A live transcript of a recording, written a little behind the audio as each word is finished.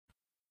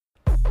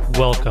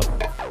welcome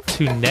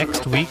to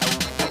Next Week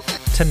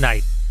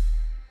Tonight.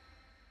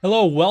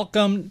 Hello,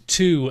 welcome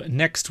to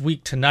Next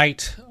Week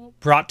Tonight,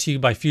 brought to you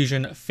by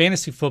Fusion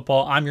Fantasy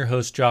Football. I'm your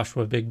host,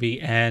 Joshua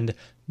Bigby, and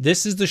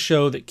this is the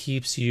show that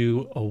keeps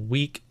you a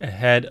week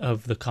ahead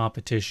of the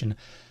competition.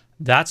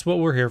 That's what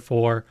we're here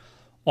for.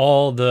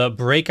 All the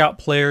breakout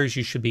players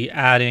you should be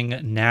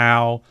adding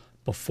now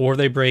before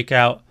they break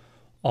out.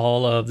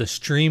 All of the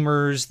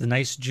streamers, the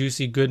nice,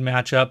 juicy, good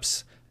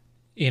matchups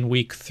in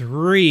week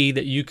 3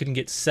 that you can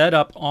get set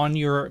up on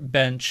your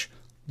bench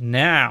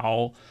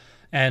now.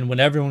 And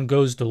when everyone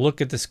goes to look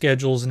at the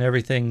schedules and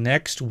everything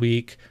next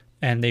week,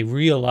 and they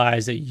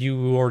realize that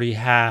you already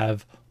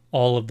have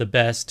all of the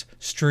best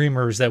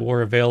streamers that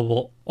were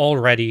available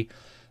already,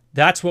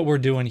 that's what we're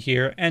doing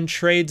here. And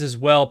trades as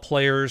well,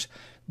 players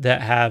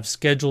that have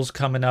schedules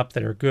coming up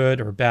that are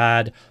good or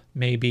bad.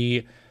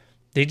 Maybe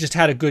they just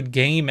had a good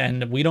game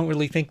and we don't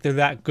really think they're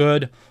that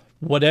good.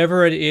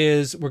 Whatever it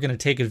is, we're going to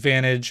take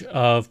advantage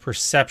of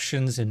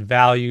perceptions and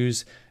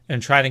values and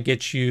try to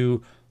get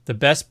you the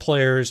best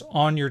players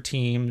on your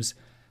teams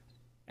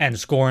and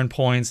scoring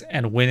points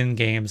and winning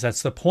games.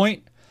 That's the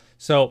point.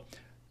 So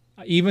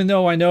even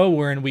though I know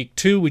we're in week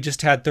 2, we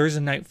just had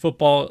Thursday Night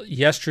Football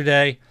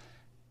yesterday,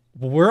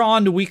 we're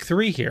on to week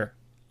 3 here.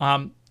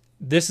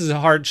 This is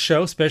a hard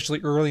show, especially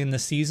early in the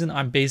season.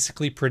 I'm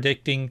basically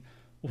predicting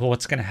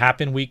what's going to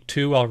happen week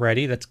 2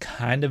 already. That's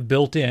kind of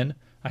built in.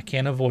 I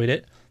can't avoid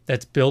it.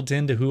 That's built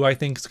into who I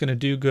think is going to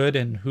do good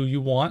and who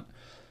you want.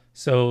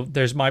 So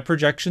there's my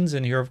projections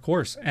in here, of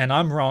course, and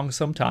I'm wrong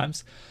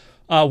sometimes.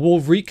 We'll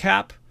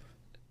recap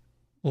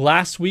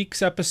last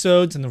week's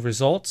episodes and the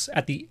results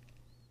at the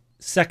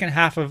second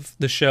half of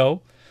the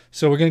show.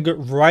 So we're going to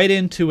get right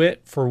into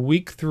it for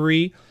week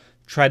 3.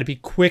 Try to be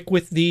quick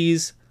with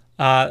these.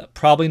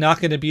 Probably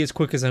not going to be as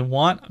quick as I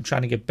want. I'm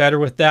trying to get better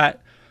with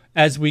that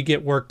as we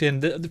get worked in.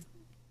 The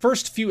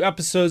first few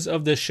episodes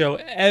of this show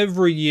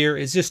every year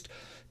is just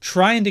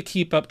trying to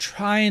keep up,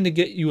 trying to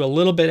get you a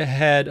little bit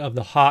ahead of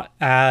the hot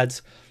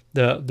ads,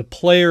 the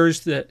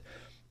players that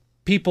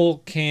people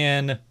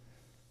can,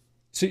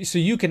 so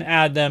you can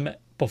add them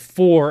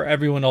before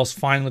everyone else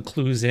finally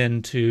clues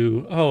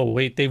into, oh,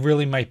 wait, they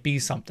really might be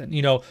something.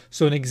 You know,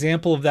 so an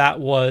example of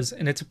that was,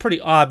 and it's a pretty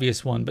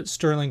obvious one, but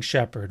Sterling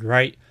Shepard,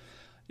 right?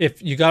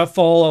 If you got to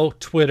follow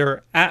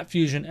Twitter at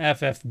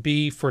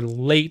FusionFFB for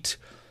late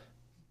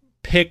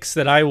picks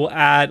that I will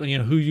add, you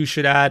know, who you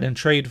should add and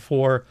trade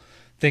for.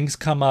 Things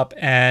come up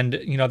and,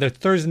 you know, the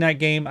Thursday night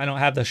game, I don't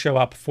have the show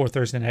up before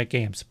Thursday night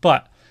games,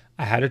 but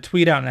I had a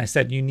tweet out and I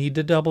said, you need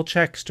to double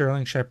check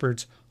Sterling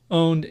Shepard's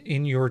owned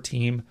in your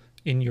team,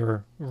 in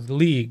your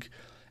league.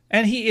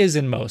 And he is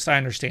in most, I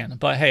understand.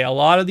 But hey, a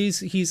lot of these,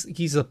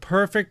 he's a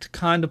perfect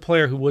kind of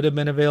player who would have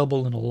been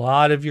available in a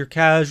lot of your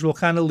casual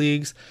kind of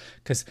leagues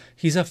because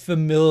he's a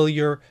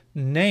familiar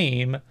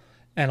name.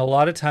 And a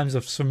lot of times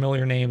those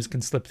familiar names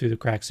can slip through the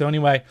cracks. So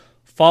anyway,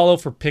 follow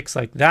for picks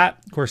like that.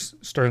 Of course,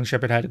 Sterling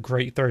Shepard had a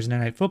great Thursday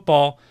Night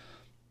Football.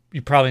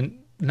 You're probably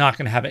not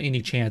going to have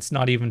any chance,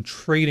 not even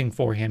trading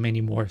for him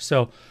anymore.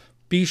 So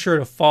be sure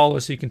to follow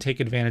so you can take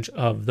advantage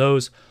of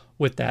those.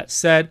 With that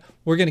said,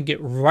 we're going to get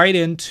right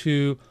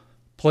into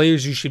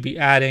players you should be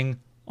adding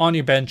on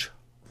your bench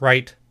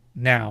right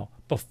now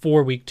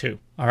before week 2.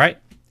 All right,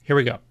 here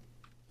we go.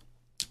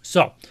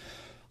 So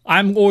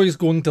I'm always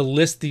going to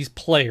list these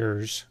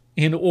players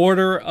in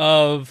order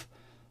of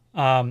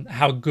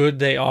how good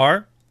they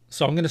are.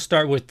 So I'm going to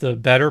start with the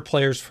better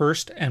players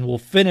first, and we'll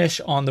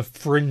finish on the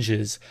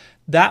fringes.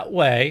 That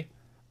way,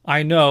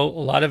 I know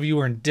a lot of you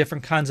are in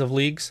different kinds of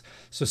leagues.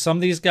 So some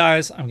of these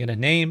guys I'm going to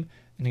name,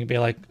 and you'll be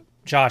like,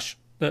 Josh,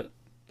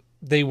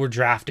 they were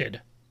drafted.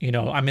 You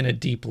know, I'm in a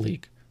deep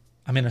league.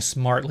 I'm in a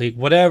smart league,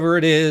 whatever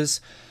it is.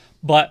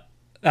 But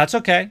that's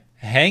okay.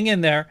 Hang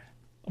in there.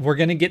 We're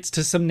going to get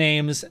to some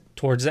names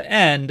towards the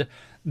end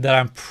that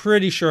I'm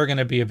pretty sure are going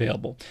to be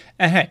available.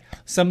 And hey,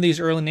 some of these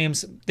early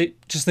names,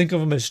 just think of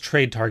them as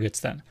trade targets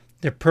then.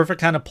 They're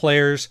perfect kind of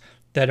players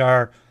that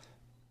are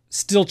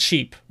still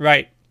cheap,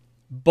 right?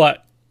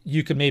 But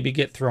you could maybe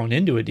get thrown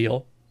into a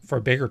deal for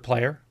a bigger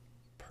player.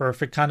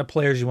 Perfect kind of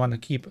players you want to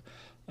keep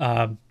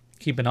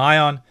an eye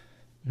on,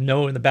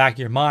 know in the back of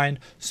your mind.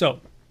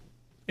 So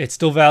it's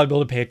still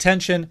valuable to pay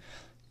attention,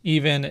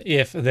 even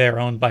if they're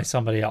owned by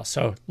somebody else.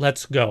 So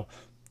let's go.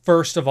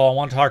 First of all, I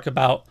want to talk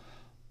about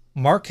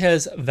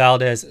Marquez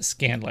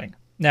Valdes-Scantling.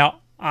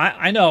 Now,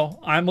 I know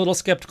I'm a little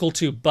skeptical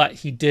too, but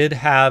he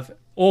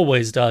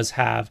always does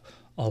have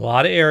a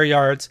lot of air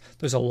yards.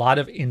 There's a lot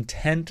of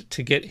intent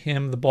to get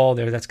him the ball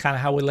there. That's kind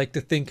of how we like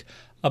to think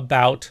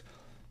about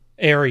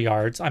air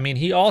yards. I mean,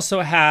 he also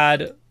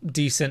had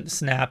decent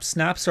snaps.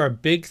 Snaps are a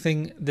big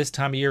thing this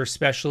time of year,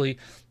 especially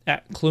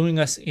at cluing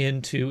us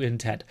into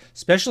intent.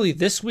 Especially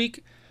this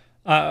week,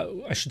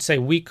 I should say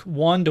week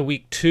 1 to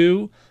week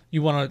 2,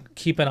 you want to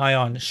keep an eye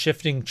on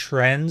shifting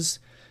trends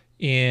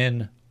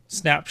in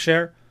snap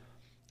share,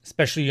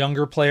 especially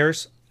younger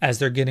players as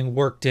they're getting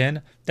worked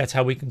in. That's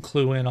how we can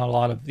clue in on a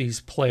lot of these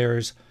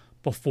players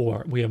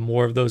before. We have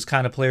more of those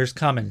kind of players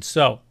coming.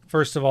 So,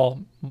 first of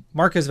all,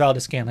 Marquez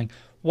Valdes-Scantling.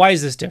 Why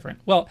is this different?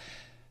 Well,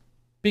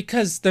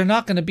 because they're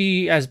not going to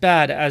be as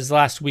bad as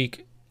last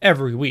week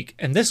every week.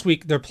 And this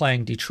week they're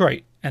playing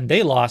Detroit, and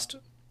they lost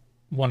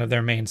one of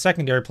their main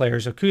secondary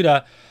players,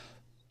 Okuda.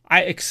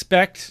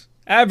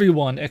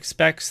 Everyone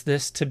expects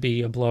this to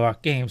be a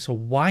blowout game, so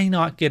why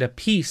not get a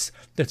piece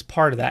that's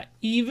part of that?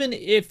 Even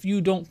if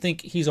you don't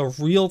think he's a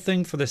real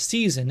thing for the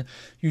season,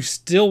 you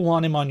still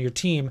want him on your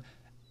team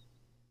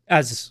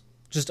as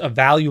just a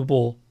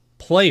valuable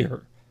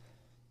player,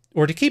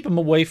 or to keep him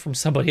away from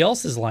somebody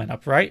else's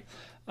lineup, right?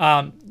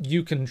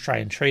 You can try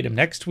and trade him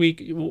next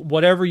week,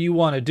 whatever you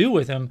want to do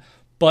with him,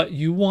 but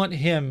you want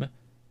him,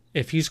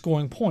 if he's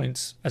scoring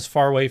points, as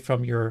far away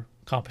from your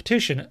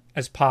competition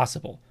as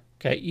possible.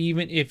 Okay,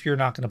 even if you're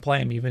not going to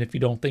play him, even if you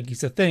don't think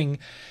he's a thing,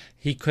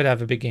 he could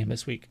have a big game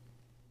this week.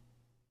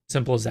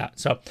 Simple as that.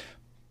 So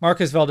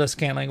Marquez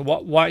Valdes-Scantling,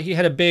 why he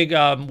had a big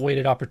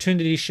weighted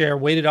opportunity share.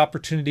 Weighted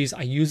opportunities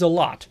I use a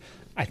lot.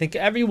 I think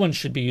everyone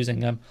should be using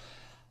them.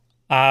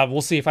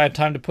 We'll see if I have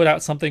time to put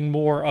out something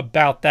more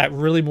about that,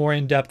 really more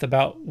in depth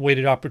about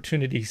weighted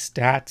opportunity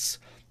stats.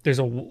 There's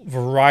a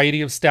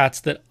variety of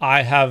stats that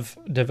I have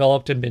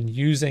developed and been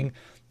using.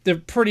 They're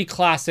pretty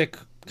classic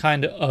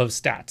kind of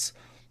stats.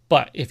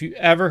 But if you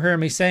ever hear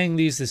me saying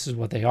these, this is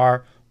what they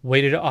are.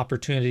 Weighted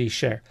opportunity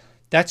share.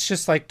 That's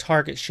just like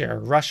target share,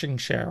 rushing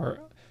share, or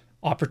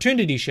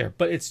opportunity share.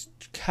 But it's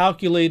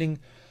calculating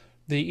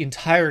the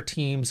entire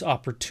team's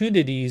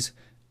opportunities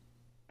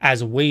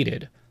as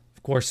weighted.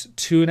 Of course,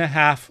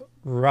 2.5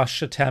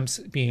 rush attempts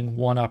being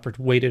one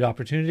weighted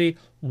opportunity.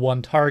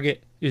 1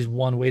 target is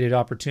 1 weighted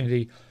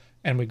opportunity.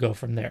 And we go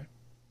from there.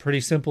 Pretty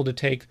simple to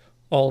take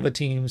all of a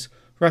team's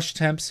rush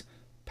attempts,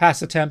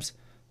 pass attempts,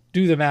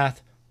 do the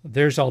math.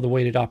 There's all the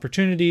weighted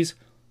opportunities.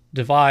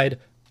 Divide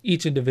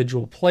each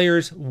individual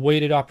player's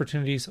weighted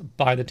opportunities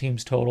by the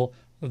team's total.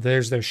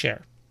 There's their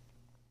share.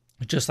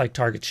 Just like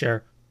target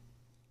share.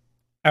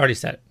 I already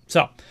said it.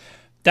 So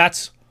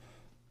that's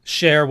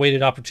share,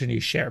 weighted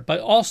opportunity share. But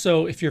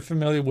also, if you're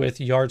familiar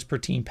with yards per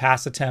team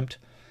pass attempt,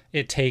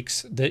 it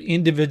takes the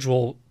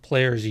individual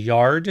player's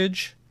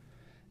yardage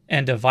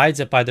and divides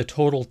it by the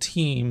total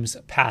team's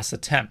pass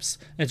attempts.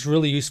 It's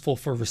really useful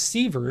for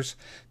receivers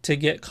to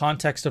get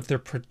context of their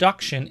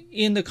production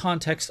in the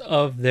context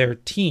of their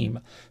team.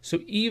 So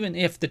even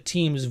if the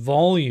team's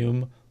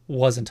volume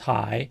wasn't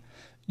high,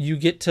 you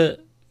get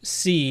to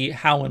see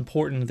how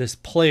important this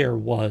player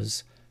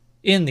was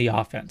in the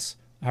offense.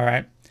 All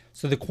right.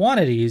 So the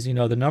quantities,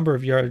 the number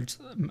of yards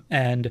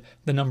and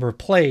the number of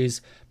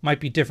plays might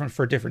be different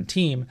for a different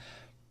team,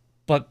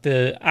 but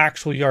the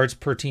actual yards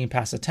per team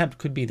pass attempt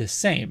could be the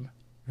same,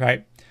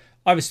 right?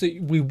 Obviously,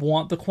 we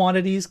want the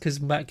quantities because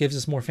that gives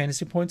us more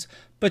fantasy points,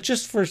 but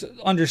just for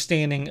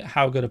understanding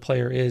how good a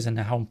player is and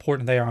how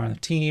important they are on a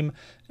team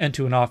and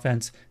to an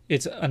offense,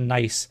 it's a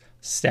nice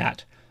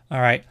stat,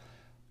 all right?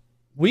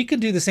 We can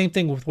do the same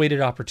thing with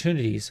weighted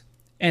opportunities,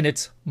 and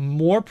it's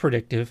more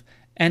predictive,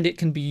 and it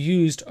can be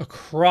used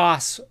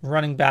across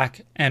running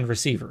back and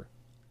receiver.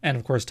 And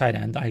of course, tight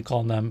end. I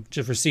call them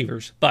just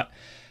receivers. But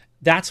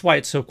that's why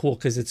it's so cool,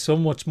 because it's so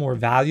much more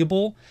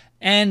valuable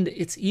and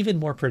it's even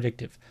more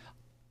predictive.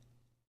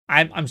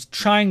 I'm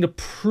trying to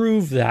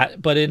prove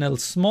that, but in a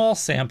small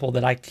sample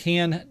that I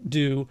can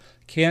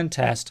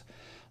test,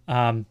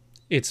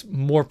 it's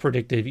more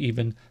predictive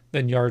even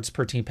than yards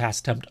per team pass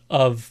attempt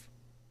of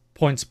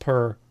points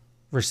per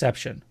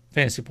reception,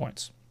 fantasy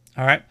points.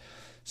 All right.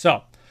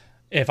 So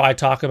if I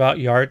talk about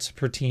yards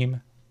per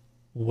team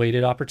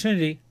weighted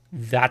opportunity,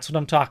 that's what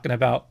I'm talking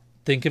about.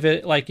 Think of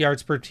it like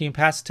yards per team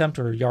pass attempt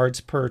or yards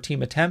per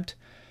team attempt.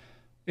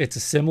 It's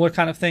a similar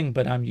kind of thing,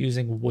 but I'm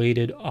using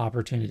weighted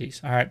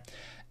opportunities. All right.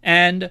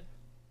 And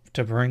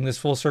to bring this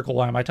full circle,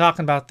 why am I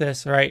talking about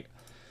this? All right.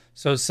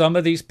 So some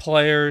of these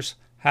players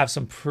have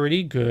some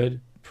pretty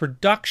good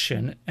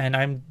production, and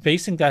I'm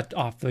basing that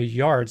off the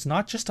yards,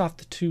 not just off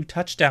the 2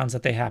 touchdowns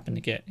that they happen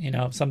to get,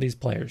 some of these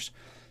players.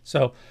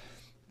 So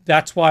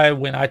that's why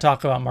when I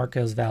talk about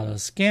Marquez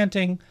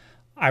Valdes-Scantling,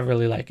 I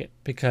really like it,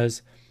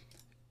 because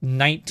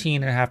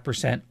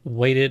 19.5%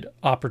 weighted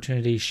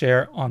opportunity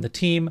share on the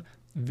team,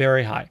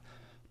 very high.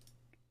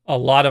 A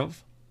lot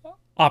of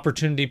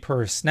opportunity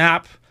per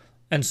snap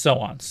and so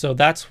on. So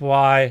that's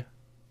why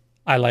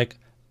I like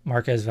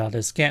Marquez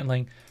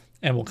Valdes-Scantling,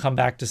 and we'll come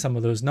back to some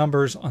of those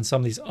numbers on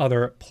some of these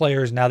other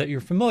players now that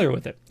you're familiar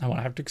with it. I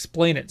won't have to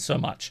explain it so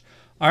much.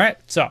 All right,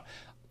 so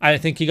I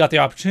think he got the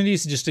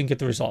opportunities, just didn't get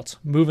the results.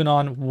 Moving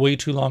on, way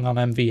too long on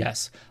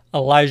MVS.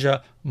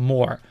 Elijah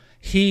Moore.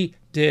 He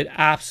did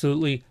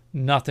absolutely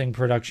nothing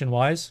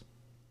production-wise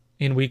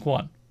in week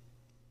 1.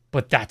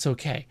 But that's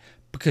okay,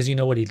 because you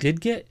know what he did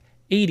get?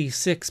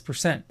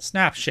 86%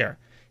 snap share.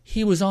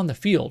 He was on the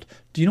field.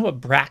 Do you know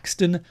what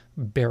Braxton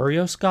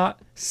Berrios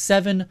got?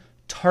 7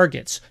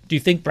 targets. Do you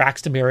think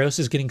Braxton Berrios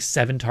is getting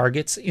 7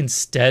 targets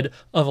instead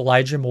of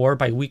Elijah Moore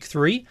by week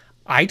 3?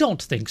 I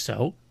don't think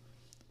so.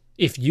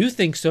 If you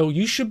think so,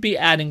 you should be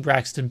adding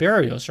Braxton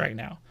Berrios right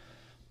now,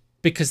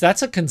 because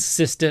that's a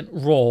consistent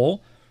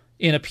role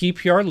in a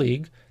PPR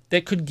league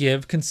that could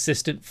give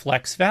consistent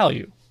flex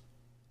value.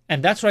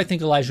 And that's what I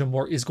think Elijah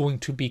Moore is going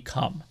to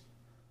become.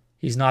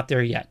 He's not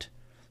there yet.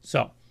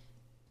 So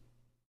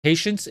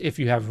patience if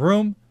you have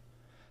room.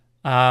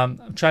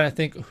 I'm trying to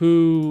think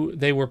who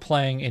they were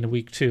playing in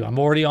week 2. I'm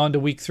already on to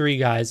week 3,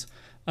 guys.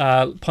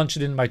 Punch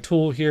it in my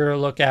tool here,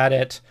 look at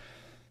it,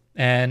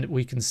 and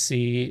we can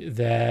see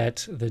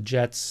that the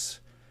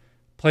Jets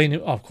play,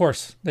 of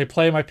course, they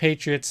play my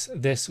Patriots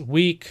this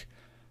week.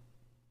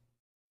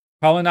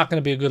 Probably not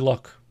going to be a good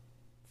look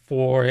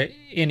for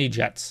any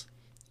Jets.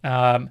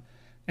 And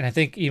I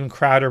think even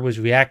Crowder was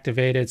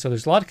reactivated, so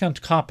there's a lot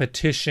of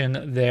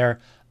competition there.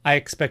 I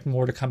expect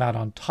more to come out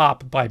on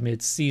top by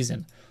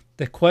mid-season.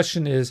 The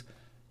question is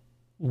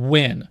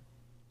when,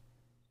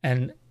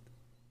 and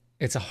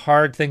it's a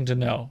hard thing to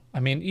know. I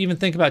mean, even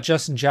think about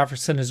Justin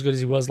Jefferson, as good as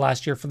he was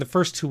last year. For the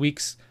first 2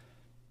 weeks,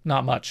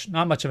 not much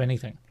of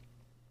anything.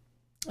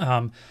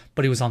 But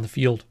he was on the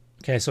field.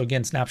 Okay, so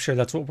again, snap share,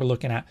 that's what we're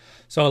looking at.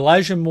 So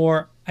Elijah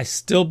Moore, I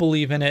still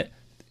believe in it.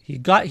 He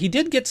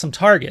did get some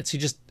targets.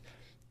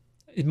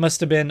 It must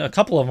have been a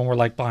couple of them were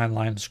like behind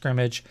line of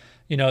scrimmage,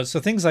 so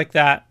things like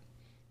that.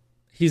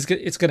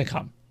 It's going to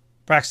come.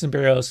 Braxton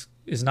Berrios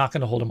is not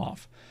going to hold him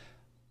off.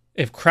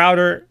 If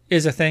Crowder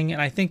is a thing,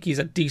 and I think he's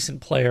a decent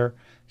player,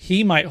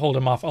 he might hold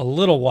him off a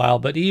little while,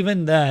 but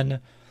even then,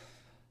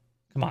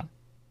 come on.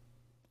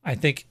 I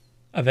think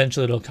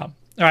eventually it'll come.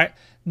 All right,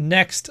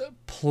 next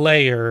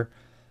player,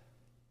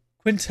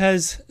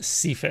 Quintez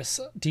Cephus,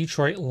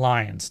 Detroit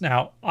Lions.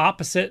 Now,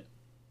 opposite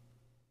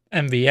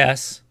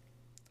MVS,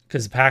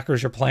 because the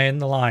Packers are playing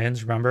the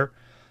Lions, remember?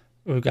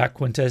 We've got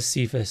Quintez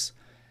Cephus.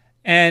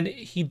 And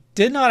he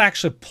did not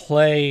actually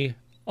play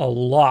a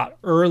lot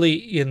early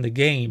in the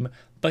game,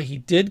 but he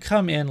did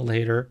come in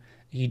later.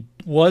 He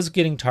was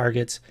getting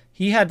targets.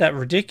 He had that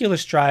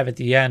ridiculous drive at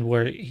the end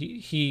where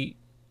he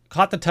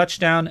caught the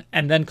touchdown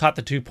and then caught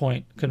the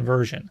 2-point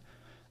conversion.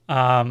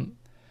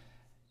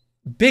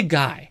 Big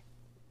guy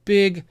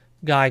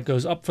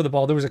goes up for the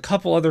ball. There was a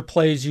couple other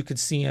plays you could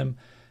see him,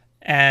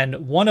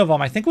 and one of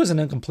them I think was an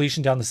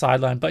incompletion down the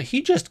sideline, but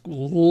he just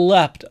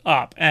leapt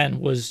up and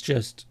was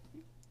just,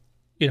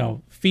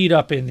 feet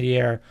up in the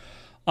air.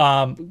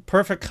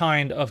 Perfect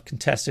kind of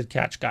contested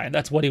catch guy. And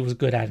that's what he was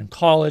good at in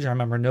college. I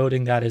remember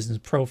noting that as his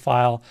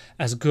profile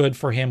as good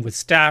for him with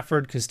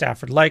Stafford, because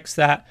Stafford likes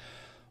that.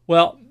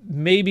 Well,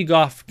 maybe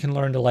Goff can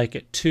learn to like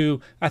it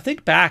too. I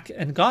think back,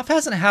 and Goff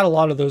hasn't had a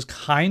lot of those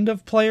kind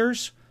of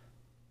players,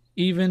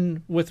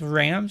 even with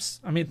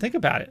Rams. I mean, think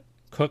about it.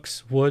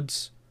 Cooks,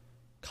 Woods,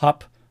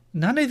 Kupp.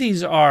 None of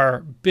these are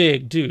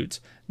big dudes.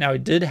 Now, he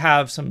did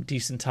have some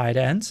decent tight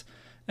ends,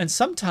 and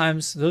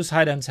sometimes those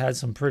tight ends had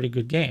some pretty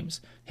good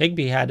games.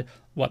 Higbee had,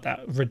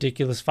 that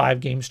ridiculous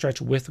 5-game stretch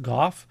with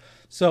Goff.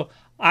 So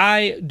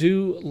I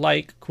do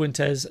like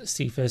Quintez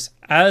Cephus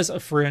as a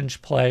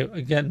fringe play.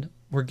 Again,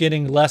 we're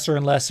getting lesser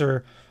and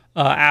lesser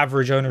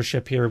average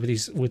ownership here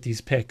with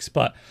these picks.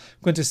 But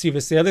Quintez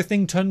Cephus, the other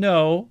thing to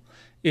know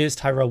is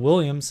Tyrell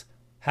Williams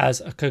has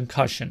a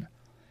concussion.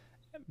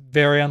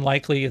 Very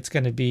unlikely it's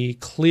going to be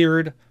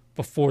cleared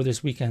before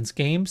this weekend's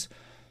games.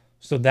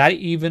 So that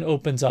even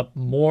opens up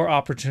more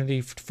opportunity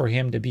for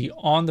him to be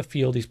on the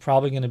field. He's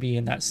probably going to be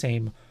in that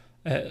same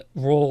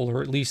role,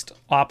 or at least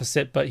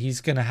opposite, but he's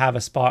going to have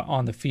a spot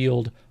on the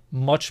field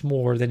much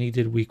more than he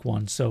did week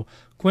 1. So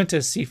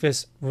Quintez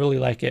Cephus, really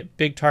like it.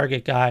 Big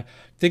target guy.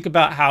 Think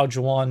about how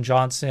Juwan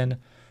Johnson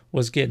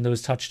was getting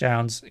those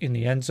touchdowns in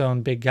the end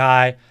zone. Big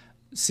guy.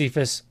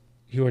 Cephus,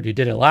 he already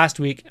did it last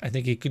week. I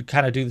think he could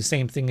kind of do the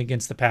same thing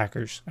against the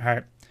Packers. All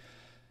right.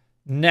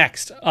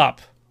 Next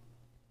up,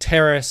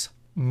 Terrace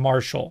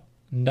Marshall,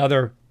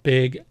 another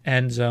big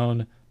end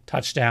zone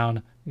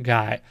touchdown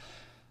guy.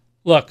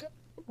 Look,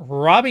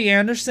 Robbie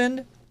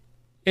Anderson,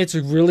 it's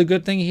a really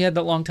good thing he had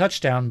that long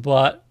touchdown,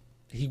 but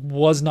he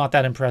was not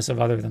that impressive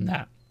other than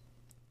that.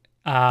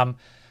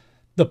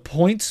 The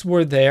points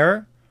were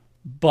there,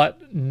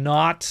 but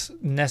not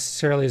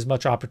necessarily as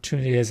much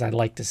opportunity as I'd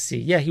like to see.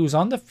 Yeah, he was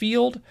on the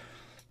field,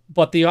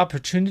 but the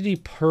opportunity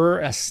per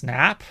a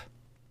snap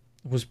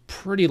was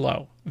pretty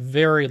low,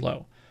 very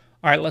low.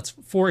 All right,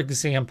 for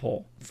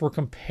example, for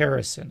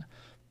comparison,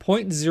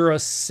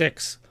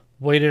 0.06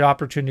 weighted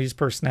opportunities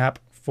per snap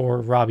for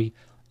Robbie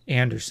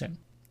Anderson.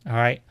 All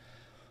right.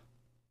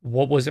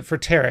 What was it for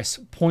Terrace?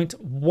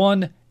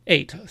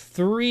 0.18,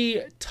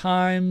 3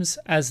 times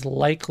as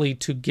likely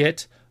to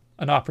get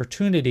an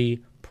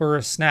opportunity per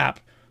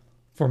snap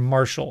for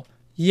Marshall.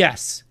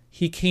 Yes,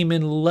 he came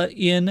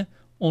in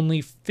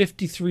only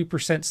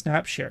 53%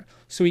 snap share.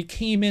 So he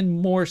came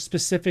in more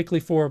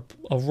specifically for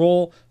a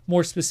role,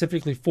 more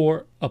specifically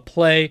for a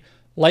play,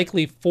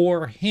 likely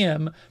for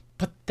him,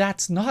 but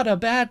that's not a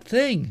bad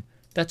thing.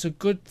 That's a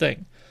good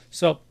thing.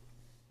 So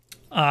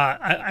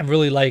I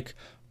really like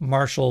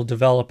Marshall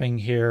developing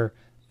here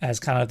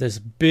as kind of this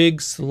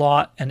big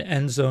slot and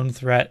end zone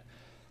threat.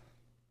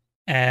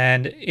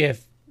 And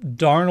if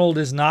Darnold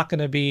is not going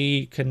to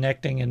be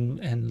connecting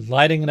and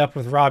lighting it up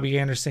with Robbie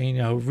Anderson,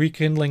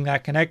 rekindling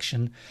that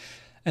connection.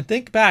 And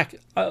think back,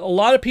 a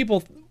lot of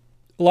people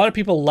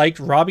liked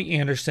Robbie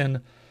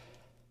Anderson,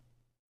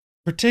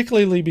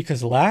 particularly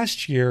because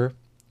last year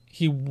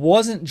he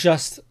wasn't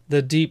just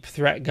the deep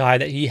threat guy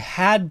that he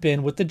had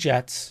been with the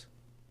Jets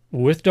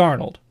with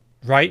Darnold,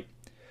 right?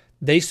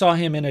 They saw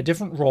him in a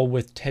different role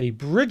with Teddy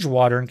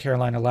Bridgewater in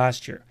Carolina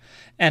last year.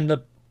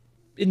 And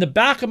in the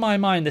back of my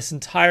mind this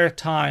entire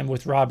time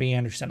with Robbie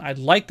Anderson, I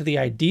liked the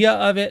idea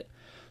of it,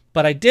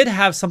 but I did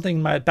have something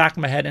in my back of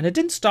my head, and it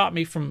didn't stop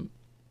me from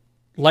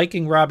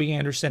liking Robbie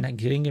Anderson and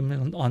getting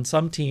him on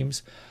some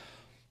teams.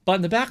 But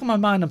in the back of my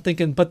mind, I'm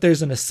thinking, but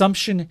there's an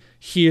assumption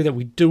here that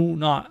we do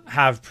not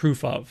have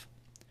proof of,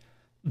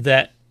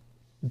 that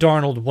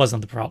Darnold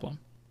wasn't the problem,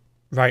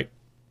 right?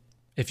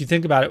 If you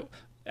think about it,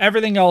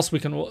 everything else we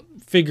can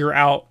figure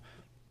out,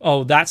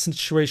 oh, that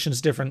situation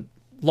is different.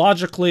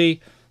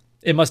 Logically,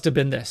 it must have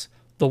been this.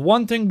 The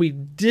one thing we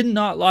did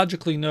not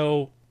logically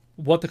know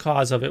what the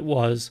cause of it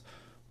was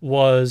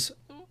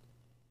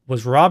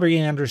Robbie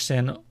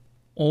Anderson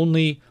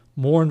only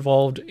more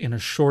involved in a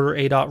shorter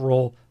ADOT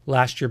role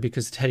last year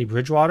because of Teddy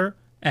Bridgewater,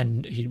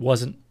 and he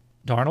wasn't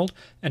Darnold.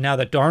 And now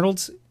that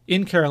Darnold's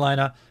in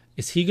Carolina,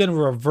 is he going to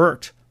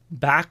revert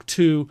back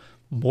to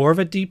more of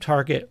a deep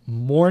target,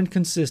 more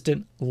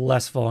inconsistent,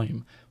 less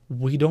volume?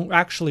 We don't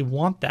actually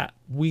want that.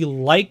 We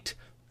liked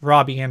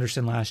Robbie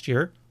Anderson last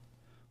year.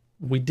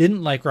 We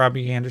didn't like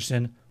Robbie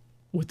Anderson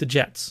with the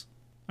Jets.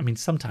 I mean,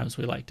 sometimes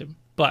we liked him,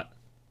 but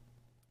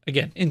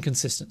again,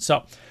 inconsistent.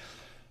 So,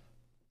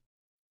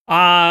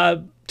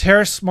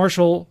 Terrace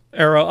Marshall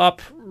arrow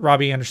up,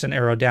 Robbie Anderson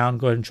arrow down.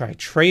 Go ahead and try to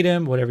trade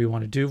him, whatever you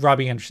want to do.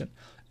 Robbie Anderson,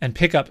 and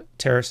pick up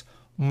Terrace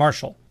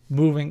Marshall.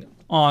 Moving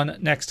on,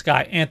 next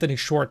guy, Anthony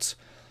Schwartz.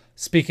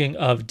 Speaking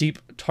of deep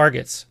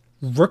targets,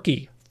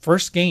 rookie,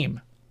 first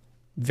game,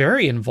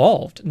 very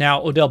involved.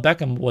 Now, Odell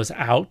Beckham was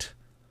out,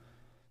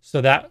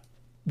 so that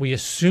we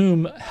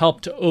assume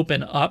helped to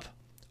open up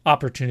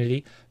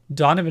opportunity.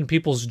 Donovan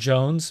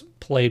Peoples-Jones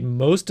played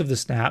most of the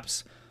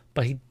snaps,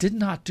 but he did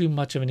not do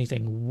much of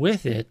anything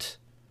with it.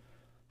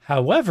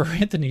 However,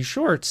 Anthony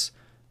Schwartz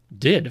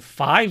did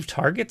 5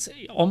 targets,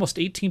 almost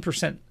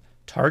 18%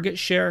 target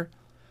share,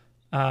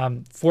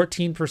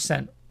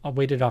 14%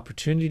 weighted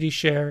opportunity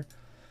share.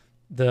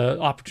 The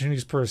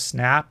opportunities per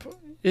snap,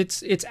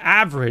 it's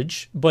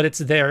average, but it's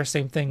there.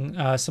 Same thing,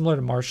 similar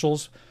to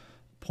Marshall's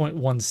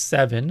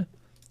 0.17.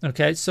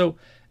 Okay, so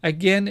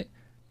again,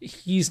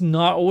 he's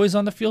not always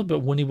on the field, but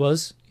when he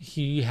was,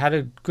 he had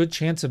a good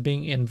chance of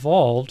being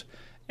involved,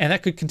 and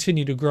that could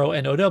continue to grow.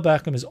 And Odell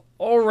Beckham has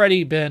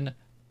already been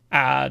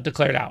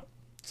declared out.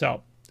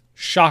 So,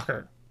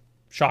 shocker.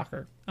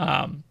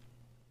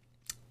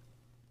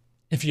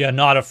 If you're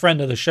not a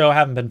friend of the show,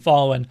 haven't been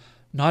following,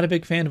 not a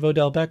big fan of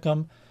Odell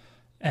Beckham.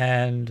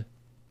 And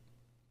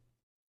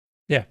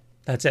yeah,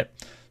 that's it.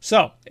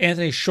 So,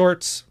 Anthony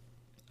Schwartz,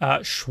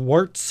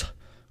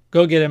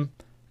 go get him.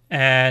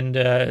 And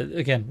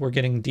again, we're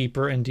getting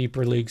deeper and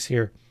deeper leagues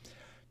here.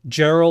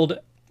 Gerald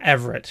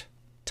Everett,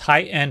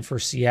 tight end for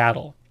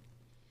Seattle.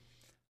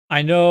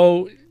 I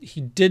know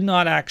he did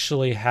not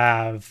actually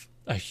have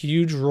a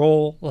huge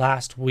role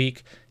last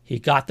week. He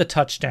got the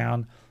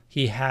touchdown.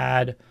 He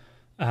had,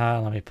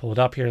 let me pull it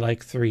up here,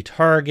 like 3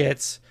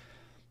 targets.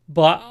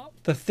 But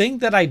the thing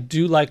that I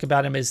do like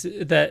about him is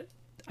that,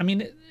 I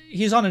mean,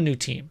 he's on a new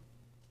team.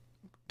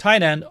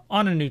 Tight end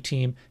on a new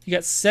team. He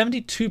got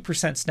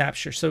 72% snap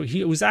share. So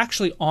he was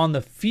actually on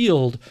the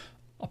field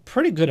a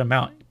pretty good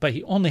amount, but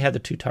he only had the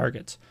 2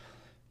 targets.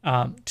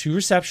 2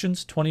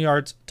 receptions, 20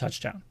 yards,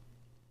 touchdown.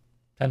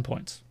 10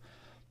 points.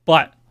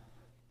 But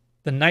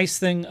the nice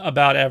thing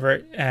about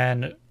Everett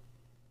and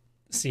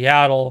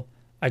Seattle,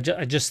 I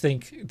just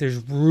think there's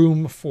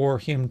room for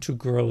him to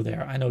grow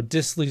there. I know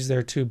Disley's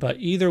there too, but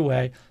either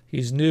way,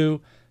 he's new.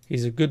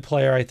 He's a good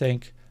player, I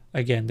think.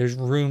 Again, there's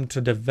room to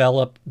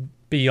develop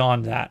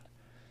beyond that.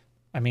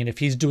 I mean, if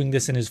he's doing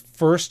this in his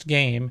first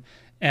game,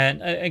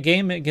 and a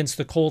game against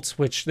the Colts,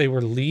 which they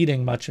were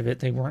leading much of it,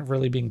 they weren't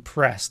really being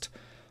pressed,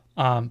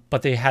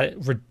 but they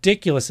had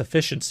ridiculous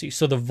efficiency.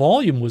 So the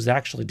volume was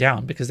actually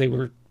down because they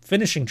were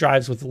finishing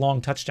drives with long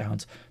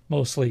touchdowns,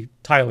 mostly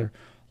Tyler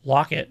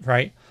Lockett,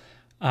 right?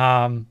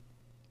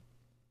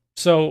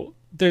 So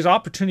there's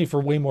opportunity for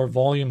way more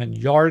volume and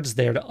yards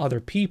there to other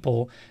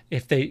people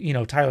if they,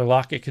 Tyler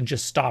Lockett can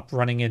just stop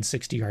running in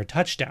 60-yard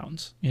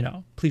touchdowns.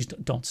 Please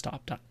don't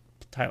stop that,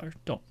 Tyler.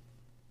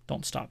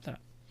 Don't stop that.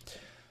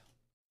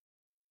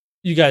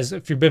 You guys,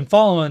 if you've been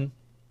following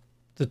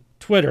the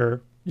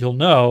Twitter, you'll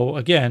know,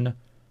 again,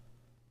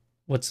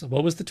 what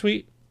was the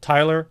tweet?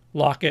 Tyler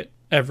Lockett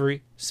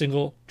every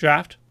single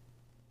draft?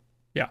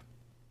 Yeah,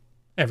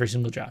 every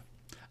single draft.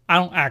 I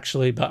don't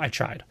actually, but I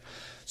tried.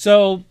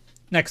 So,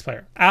 next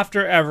player.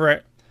 After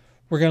Everett,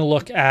 we're going to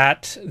look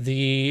at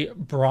the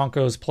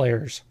Broncos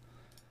players.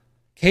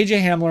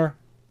 KJ Hamler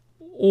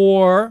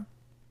or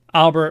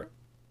Albert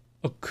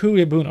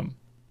Okwuegbunam.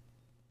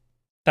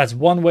 That's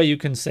one way you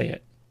can say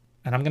it.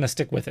 And I'm going to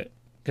stick with it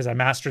because I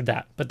mastered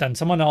that. But then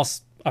someone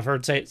else I've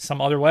heard say it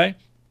some other way.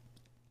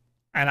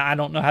 And I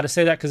don't know how to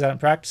say that because I haven't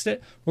practiced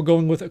it. We're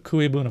going with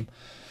Okwuegbunam.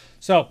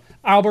 So,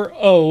 Albert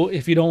O,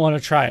 if you don't want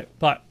to try it.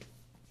 But,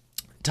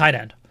 tight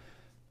end.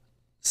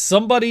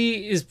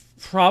 Somebody is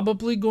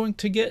probably going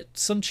to get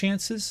some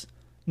chances.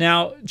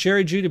 Now,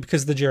 Jerry Jeudy,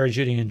 because of the Jerry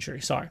Jeudy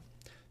injury. Sorry.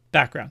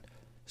 Background.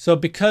 So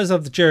because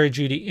of the Jerry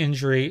Jeudy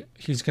injury,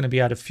 he's going to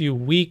be out a few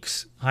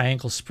weeks, high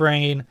ankle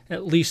sprain,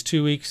 at least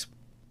 2 weeks,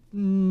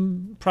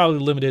 probably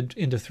limited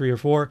into 3 or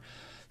 4.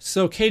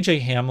 So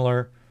KJ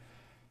Hamler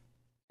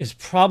is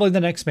probably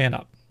the next man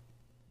up.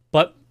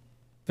 But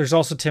there's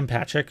also Tim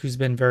Patrick, who's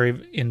been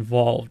very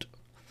involved.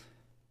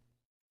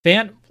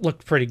 Fant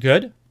looked pretty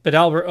good, but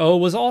Albert O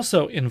was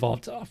also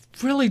involved. I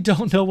really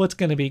don't know what's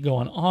going to be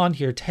going on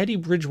here. Teddy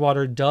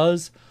Bridgewater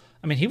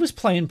he was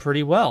playing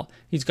pretty well.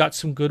 He's got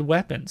some good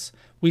weapons.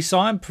 We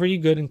saw him pretty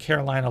good in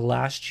Carolina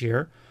last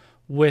year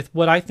with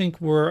what I think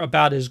were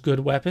about as good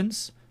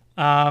weapons.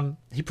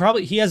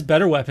 He has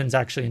better weapons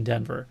actually in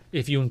Denver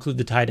if you include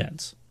the tight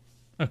ends.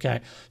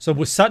 Okay, so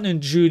with Sutton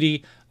and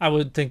Jeudy, I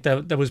would think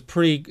that was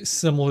pretty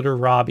similar to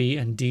Robbie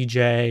and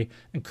DJ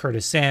and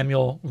Curtis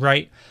Samuel,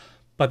 right?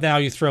 But now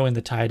you throw in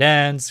the tight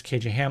ends,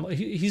 KJ Hamler.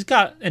 He's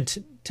got and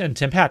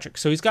Tim Patrick,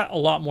 so he's got a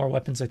lot more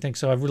weapons, I think.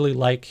 So I really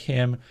like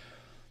him.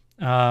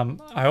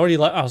 I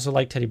also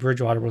like Teddy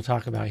Bridgewater. We'll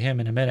talk about him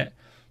in a minute.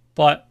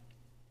 But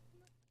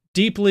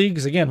deep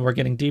leagues, again, we're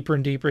getting deeper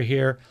and deeper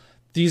here.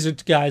 These are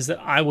guys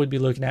that I would be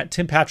looking at.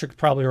 Tim Patrick's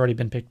probably already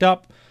been picked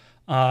up.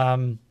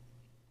 And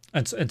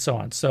so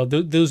on. So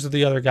those are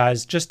the other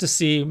guys, just to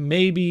see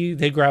maybe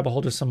they grab a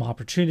hold of some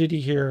opportunity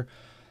here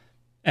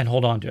and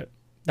hold on to it.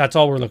 That's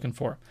all we're looking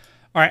for.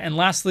 All right, and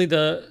lastly,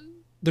 the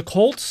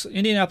Colts,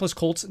 Indianapolis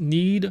Colts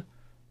need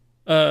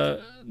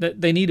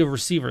they need a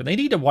receiver. They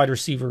need a wide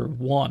receiver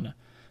 1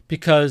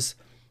 because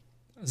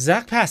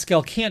Zach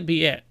Pascal can't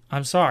be it.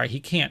 I'm sorry, he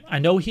can't. I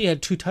know he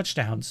had 2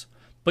 touchdowns,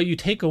 but you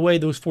take away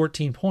those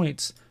 14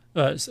 points,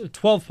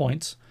 12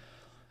 points,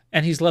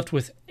 and he's left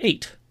with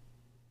 8.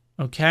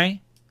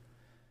 Okay?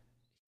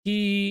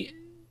 He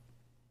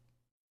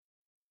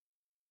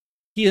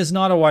is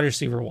not a wide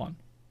receiver 1.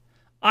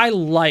 I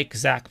like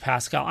Zach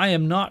Pascal. I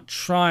am not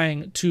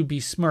trying to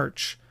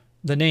besmirch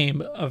the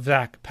name of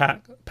Zach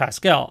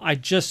Pascal. I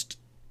just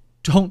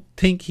don't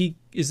think he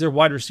is their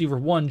wide receiver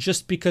 1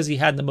 just because he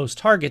had the most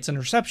targets and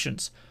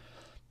receptions.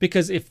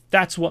 Because if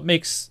that's what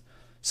makes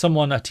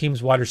someone a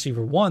team's wide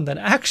receiver 1, then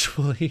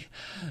actually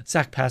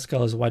Zach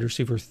Pascal is a wide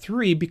receiver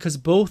 3 because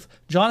both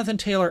Jonathan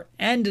Taylor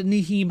and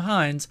Nyheim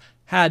Hines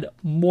had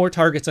more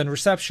targets and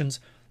receptions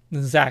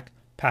than Zach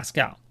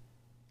Pascal.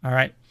 All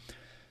right.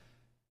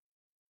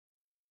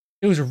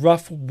 It was a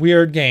rough,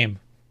 weird game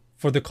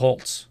for the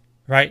Colts,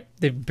 right?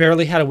 They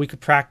barely had a week of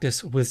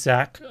practice with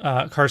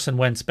Carson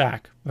Wentz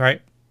back,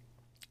 right?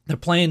 They're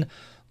playing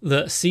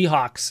the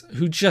Seahawks,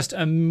 who just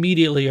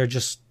immediately are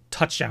just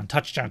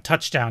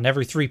touchdown,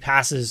 every 3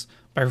 passes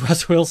by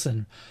Russ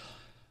Wilson.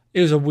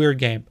 It was a weird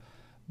game.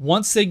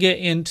 Once they get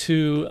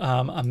into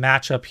a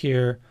matchup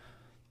here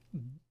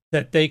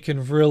that they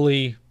can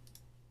really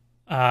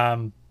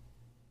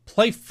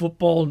play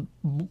football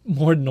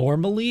more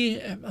normally.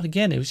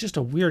 Again, it was just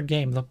a weird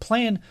game. They're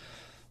playing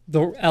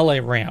the LA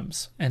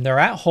Rams, and they're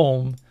at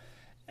home,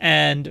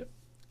 and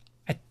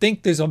I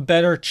think there's a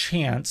better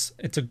chance.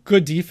 It's a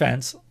good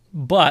defense,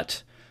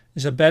 but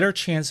there's a better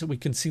chance that we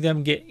can see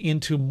them get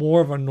into more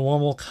of a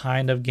normal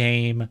kind of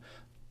game,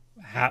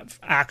 have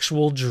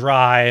actual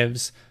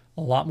drives,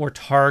 a lot more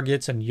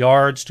targets and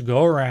yards to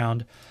go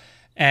around.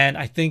 And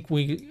I think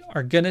we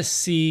are going to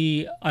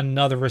see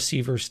another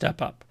receiver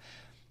step up.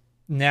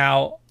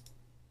 Now,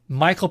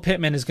 Michael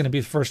Pittman is going to be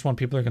the first one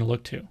people are going to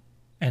look to.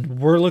 And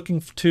we're looking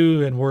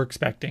to and we're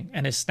expecting.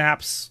 And his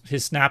snaps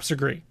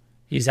agree.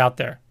 He's out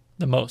there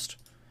the most.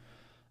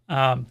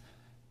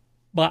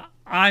 But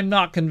I'm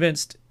not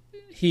convinced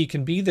he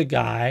can be the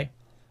guy,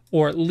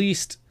 or at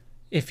least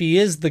if he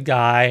is the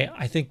guy,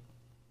 I think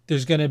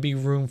there's going to be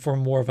room for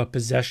more of a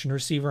possession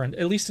receiver, and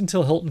at least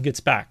until Hilton gets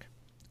back,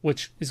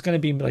 which is going to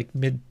be like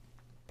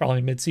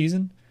probably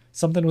mid-season,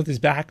 something with his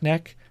back,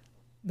 neck.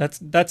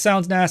 That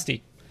sounds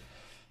nasty.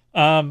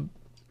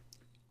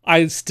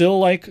 I still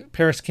like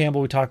Paris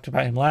Campbell. We talked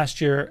about him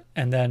last year,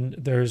 and then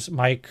there's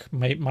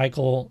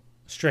Michael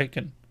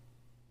Straken.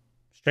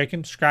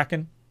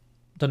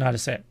 Don't know how to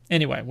say it.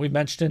 Anyway, we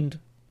mentioned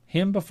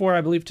him before,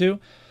 I believe, too.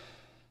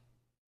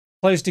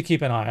 Players to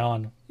keep an eye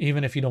on,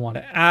 even if you don't want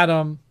to add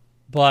them.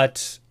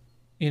 But,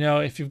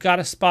 if you've got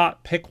a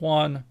spot, pick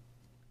one,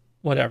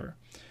 whatever.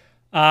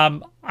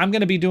 I'm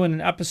going to be doing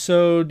an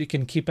episode. You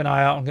can keep an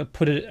eye out. I'm going to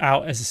put it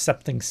out as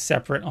something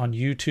separate on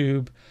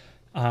YouTube.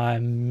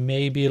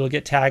 Maybe it'll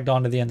get tagged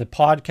onto the end of the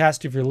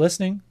podcast if you're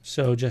listening.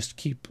 So just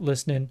keep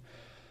listening.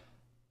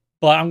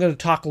 But I'm going to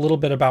talk a little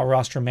bit about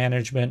roster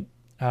management,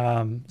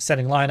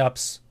 setting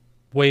lineups,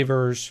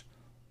 waivers,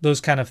 those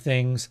kind of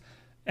things.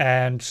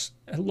 And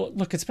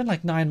look, it's been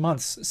like 9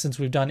 months since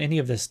we've done any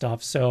of this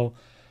stuff. So,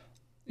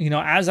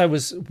 as I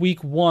was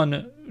week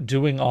 1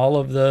 doing all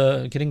of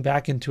getting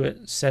back into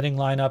it, setting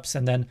lineups,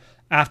 and then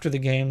after the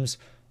games,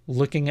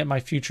 looking at my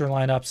future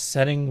lineups,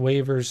 setting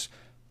waivers,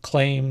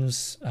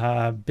 claims,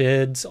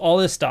 bids, all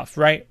this stuff,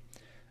 right?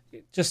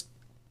 Just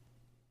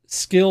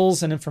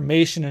skills and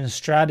information and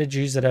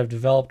strategies that I've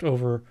developed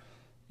over,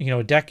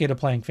 a decade of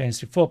playing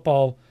fantasy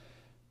football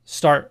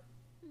start,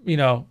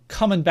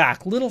 coming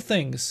back. Little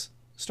things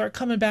start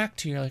coming back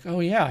to you. You're like, oh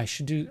yeah, I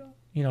should do,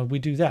 we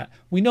do that.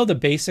 We know the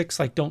basics,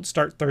 like don't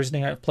start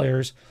Thursday night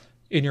players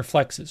in your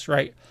flexes,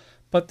 right?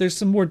 But there's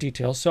some more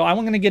details. So I'm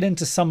going to get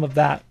into some of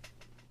that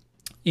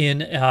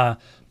in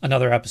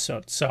another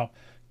episode. So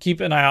keep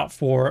an eye out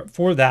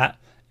for that.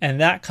 And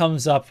that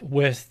comes up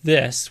with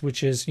this,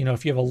 which is,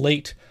 if you have a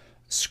late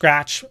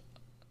scratch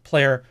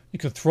player, you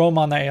can throw them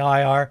on the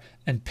IR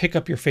and pick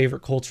up your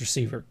favorite Colts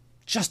receiver,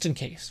 just in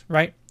case,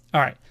 right?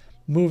 All right,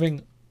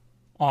 moving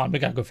on. We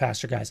got to go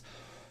faster, guys.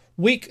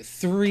 Week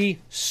 3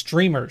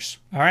 streamers.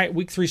 All right,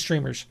 week 3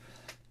 streamers.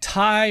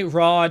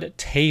 Tyrod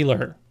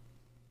Taylor.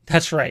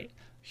 That's right.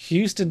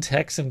 Houston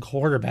Texan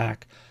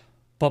quarterback,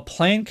 but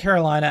playing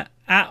Carolina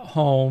at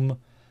home.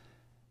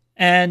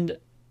 And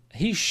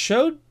he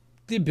showed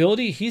the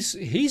ability.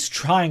 He's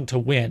trying to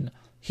win.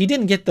 He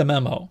didn't get the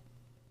memo.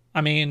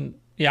 I mean,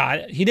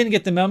 yeah, he didn't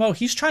get the memo.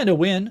 He's trying to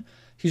win.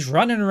 He's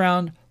running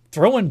around,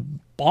 throwing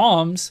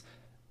bombs.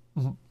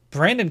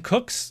 Brandon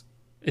Cooks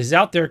is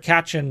out there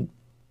catching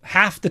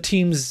half the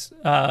team's,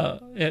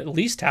 at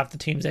least half the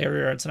team's air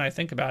yards, and I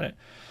think about it.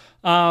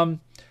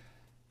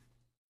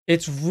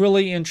 It's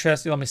really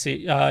interesting. Let me see.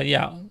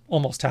 Yeah,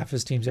 almost half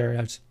his team's air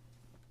yards.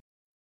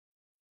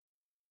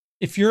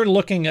 If you're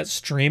looking at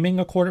streaming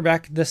a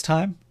quarterback this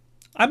time,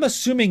 I'm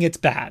assuming it's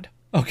bad,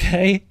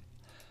 okay?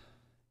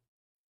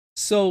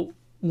 So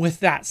with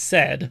that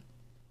said,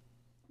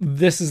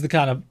 this is the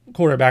kind of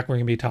quarterback we're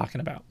going to be talking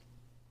about.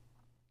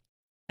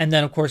 And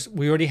then, of course,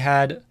 we already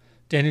had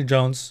Daniel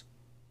Jones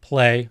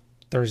play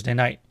Thursday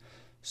night.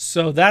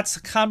 So that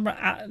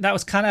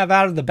was kind of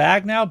out of the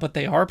bag now, but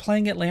they are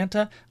playing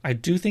Atlanta. I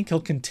do think he'll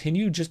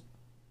continue just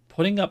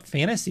putting up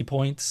fantasy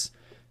points.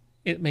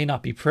 It may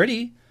not be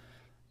pretty.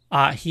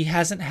 He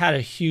hasn't had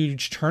a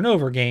huge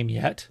turnover game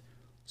yet,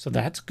 so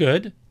that's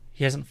good.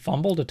 He hasn't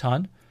fumbled a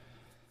ton,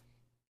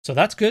 so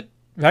that's good,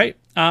 right?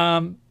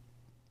 I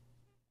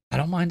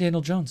don't mind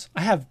Daniel Jones.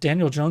 I have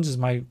Daniel Jones as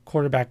my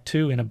quarterback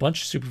too in a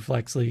bunch of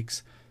Superflex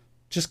leagues,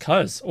 just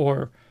cause.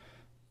 Or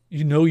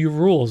your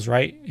rules,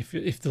 right?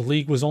 If the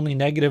league was only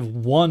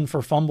 -1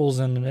 for fumbles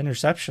and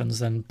interceptions,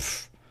 then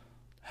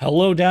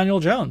hello Daniel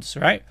Jones,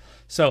 right?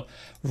 So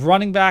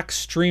running back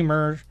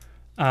streamer.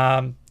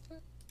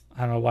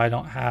 I don't know why I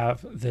don't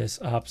have this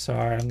up.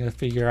 Sorry, I'm going to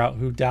figure out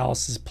who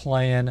Dallas is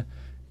playing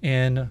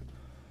in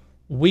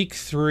week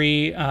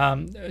 3.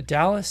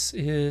 Dallas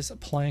is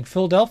playing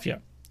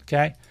Philadelphia.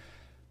 Okay.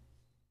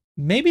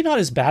 Maybe not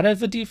as bad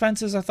of a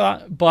defense as I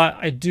thought, but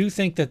I do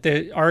think that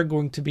they are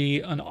going to be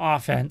an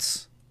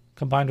offense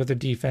combined with a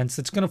defense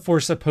that's going to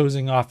force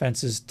opposing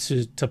offenses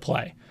to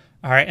play.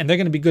 All right. And they're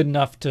going to be good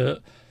enough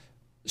to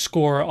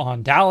score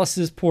on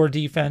Dallas's poor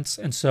defense.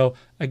 And so,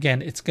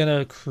 again, it's going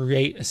to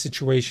create a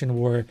situation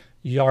where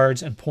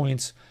yards and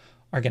points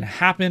are going to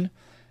happen.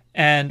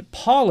 And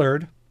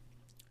Pollard,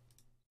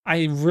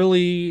 I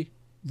really,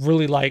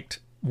 really liked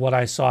what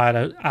I saw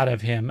out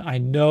of him. I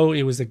know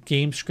it was a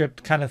game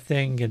script kind of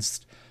thing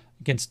against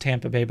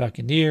Tampa Bay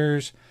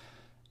Buccaneers.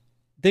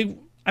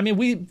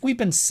 We've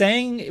been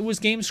saying it was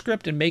game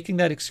script and making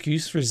that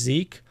excuse for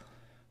Zeke,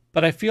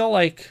 but I feel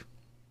like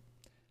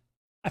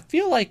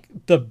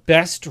the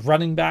best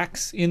running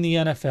backs in the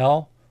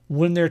NFL,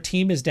 when their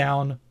team is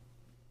down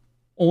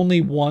only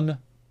 1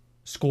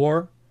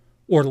 score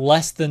or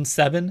less than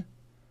 7,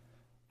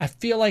 I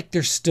feel like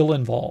they're still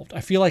involved. I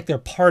feel like they're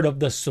part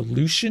of the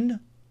solution,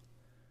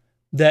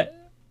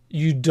 that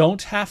you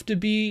don't have to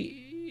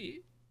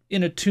be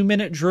in a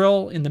 2-minute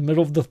drill in the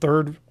middle of the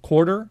third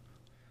quarter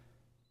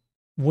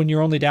when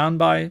you're only down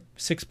by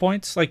 6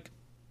 points. Like,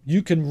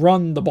 you can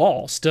run the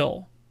ball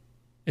still.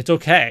 It's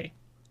okay.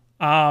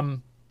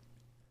 Time's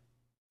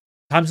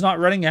not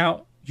running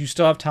out. You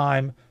still have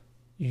time.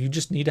 You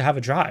just need to have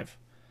a drive.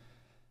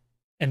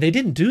 And they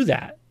didn't do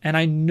that. And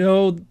I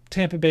know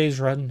Tampa Bay's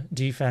run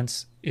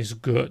defense is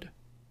good,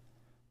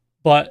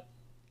 but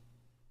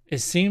it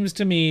seems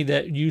to me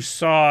that you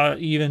saw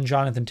even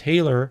Jonathan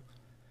Taylor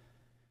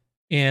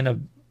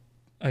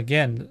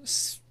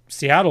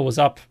Seattle was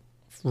up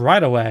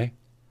right away,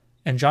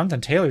 and Jonathan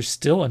Taylor's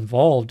still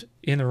involved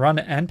in the run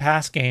and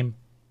pass game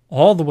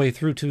all the way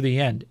through to the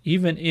end,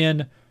 even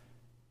in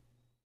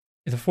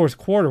the fourth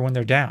quarter when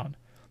they're down.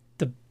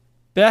 The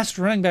best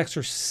running backs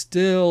are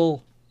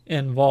still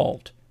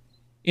involved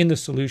in the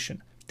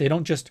solution. They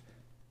don't just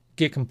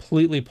get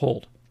completely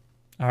pulled.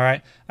 All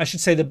right. I should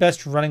say the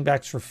best running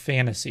backs for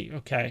fantasy.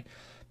 Okay.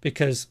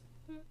 Because,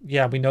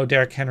 yeah, we know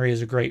Derrick Henry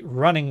is a great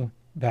running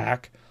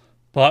back,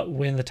 but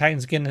when the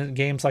Titans get into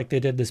games like they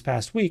did this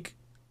past week,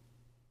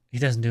 he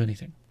doesn't do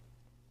anything.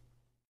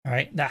 All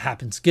right. That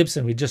happens.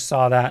 Gibson, we just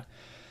saw that.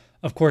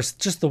 Of course,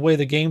 just the way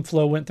the game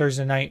flow went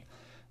Thursday night,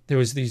 there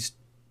was these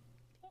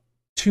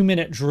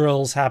 2-minute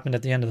drills happened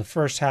at the end of the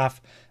first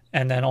half,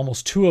 and then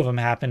almost 2 of them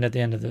happened at the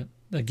end of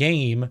the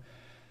game.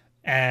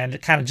 And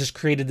it kind of just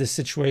created this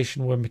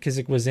situation where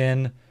McKissick was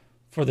in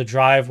for the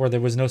drive where there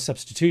was no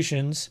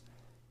substitutions.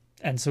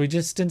 And so we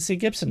just didn't see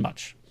Gibson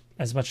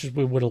as much as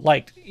we would have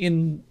liked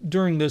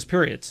during those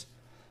periods.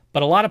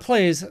 But a lot of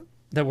plays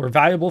that were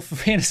valuable for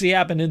fantasy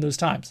happened in those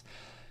times.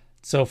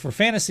 So for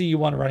fantasy, you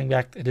want a running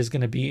back that is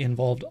going to be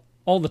involved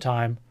all the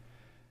time.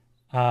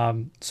 So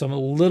I'm a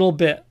little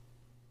bit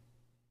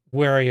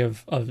wary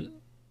of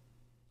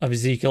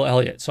Ezekiel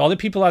Elliott. So all the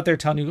people out there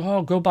telling you,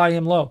 oh, go buy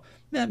him low.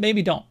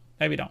 Maybe don't.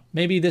 Maybe don't.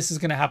 Maybe this is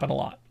going to happen a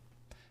lot.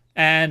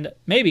 And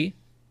maybe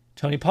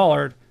Tony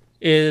Pollard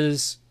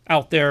is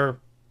out there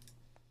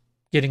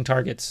getting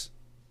targets,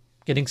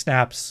 getting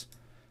snaps,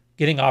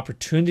 getting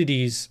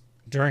opportunities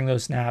during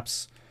those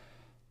snaps.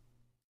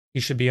 He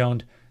should be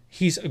owned.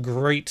 He's a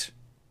great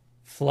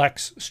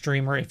flex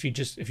streamer if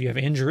you have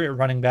injury at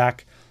running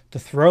back to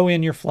throw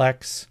in your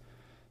flex,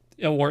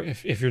 or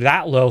if you're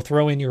that low,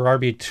 throw in your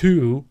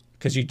RB2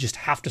 because you just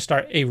have to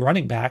start a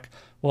running back.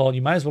 Well,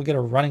 you might as well get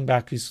a running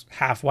back who's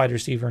half wide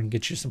receiver and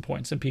get you some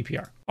points in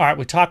PPR. All right,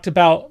 we talked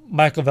about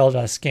Michael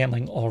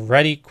Valdes-Scantling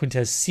already,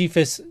 Quintez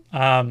Cephas.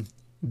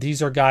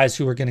 These are guys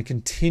who are going to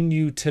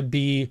continue to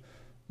be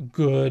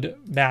good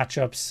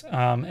matchups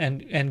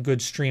and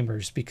good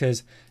streamers,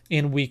 because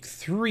in week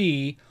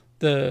 3,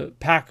 the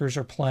Packers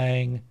are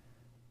playing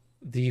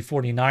the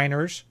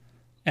 49ers,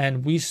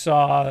 and we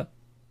saw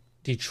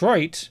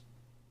Detroit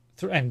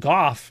and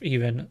Goff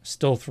even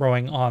still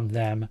throwing on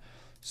them.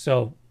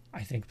 So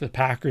I think the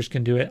Packers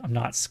can do it. I'm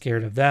not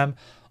scared of them.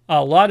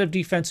 A lot of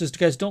defenses,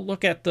 guys, don't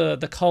look at the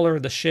color,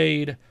 the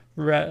shade,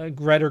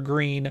 red or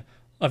green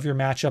of your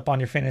matchup on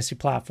your fantasy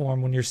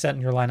platform when you're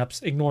setting your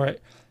lineups. Ignore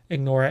it.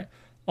 Ignore it.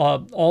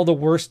 All the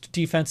worst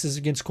defenses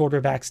against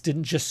quarterbacks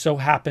didn't just so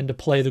happen to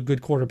play the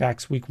good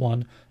quarterbacks week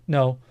 1.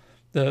 No,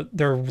 they're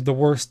the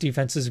worst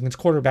defenses against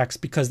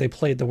quarterbacks because they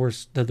played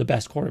the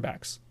best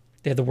quarterbacks.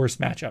 They had the worst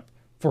matchup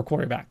for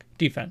quarterback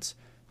defense.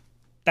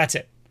 That's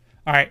it.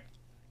 All right,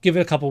 give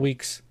it a couple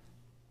weeks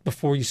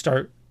before you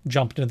start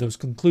jumping to those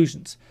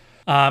conclusions.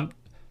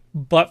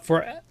 But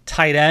for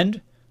tight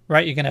end,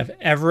 right, you're going to have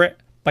Everett.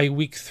 By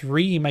week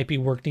 3, he might be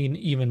working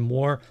even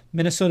more.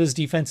 Minnesota's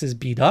defense is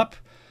beat up.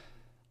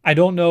 I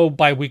don't know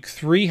by week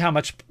 3 how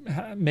much,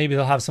 maybe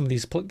they'll have some of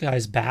these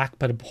guys back,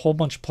 but a whole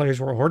bunch of players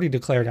were already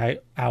declared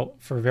out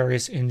for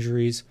various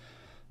injuries.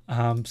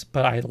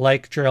 But I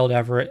like Gerald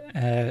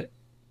Everett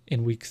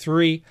in week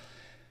 3.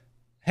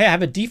 Hey, I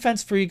have a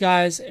defense for you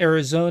guys.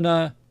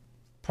 Arizona,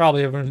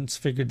 probably everyone's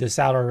figured this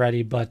out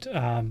already, but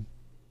I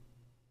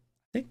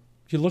think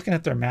if you're looking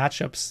at their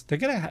matchups, they're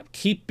going to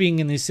keep being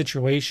in these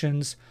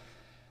situations.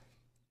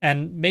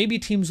 And maybe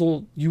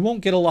you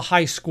won't get a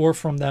high score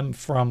from them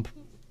from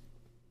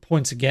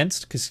points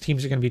against, because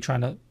teams are going to be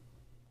trying to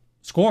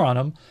score on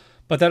them.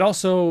 But that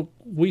also,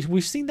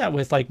 we've seen that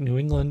with like New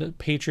England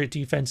Patriot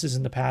defenses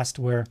in the past,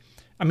 where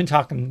I've been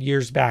talking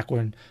years back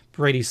when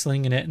Brady's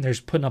slinging it and there's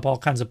putting up all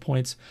kinds of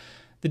points.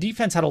 The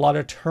defense had a lot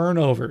of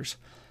turnovers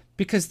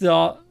because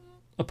the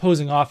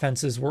opposing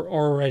offenses were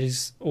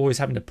always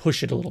having to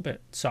push it a little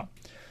bit. So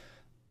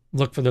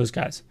look for those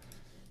guys.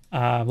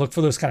 Look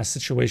for those kind of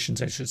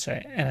situations, I should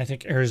say. And I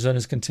think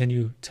Arizona's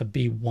continue to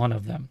be one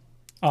of them.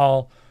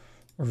 All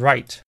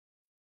right.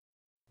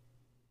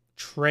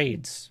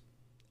 Trades.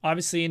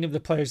 Obviously, any of the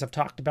players I've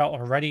talked about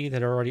already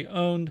that are already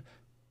owned,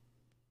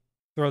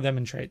 throw them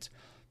in trades.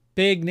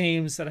 Big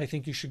names that I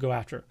think you should go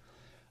after.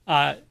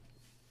 I'll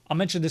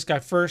mention this guy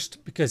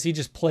first because he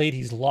just played.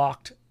 He's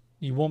locked.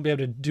 You won't be able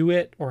to do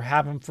it or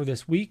have him for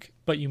this week,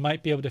 but you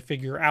might be able to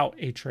figure out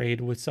a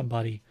trade with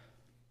somebody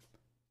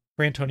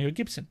for Antonio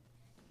Gibson.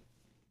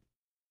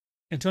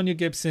 Antonio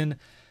Gibson,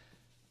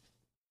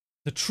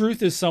 the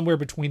truth is somewhere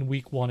between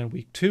week 1 and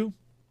week 2.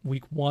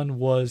 Week 1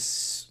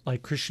 was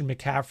like Christian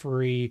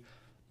McCaffrey,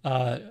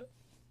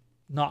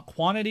 not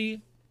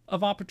quantity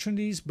of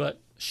opportunities,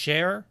 but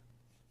share,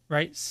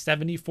 right?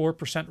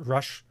 74%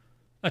 rush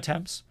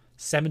attempts,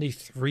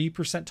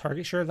 73%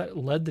 target share. That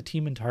led the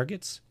team in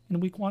targets in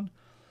week 1.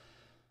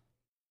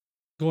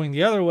 Going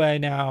the other way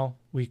now,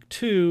 week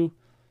 2,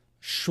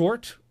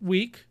 short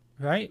week,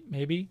 right?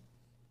 Maybe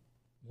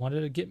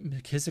wanted to get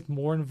McKissick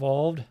more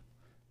involved.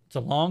 It's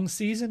a long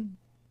season.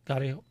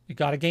 Got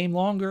a game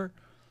longer.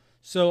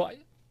 So,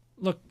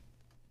 look,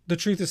 the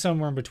truth is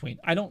somewhere in between.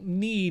 I don't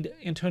need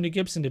Antonio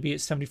Gibson to be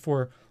at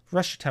 74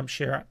 rush attempt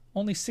share,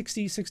 only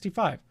 60,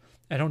 65.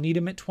 I don't need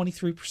him at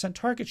 23%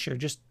 target share,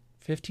 just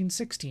 15,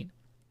 16.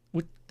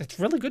 That's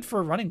really good for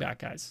a running back,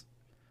 guys.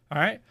 All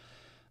right?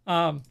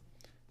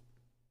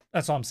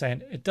 That's all I'm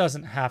saying. It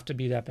doesn't have to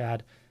be that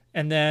bad.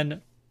 And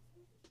then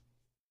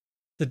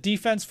the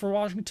defense for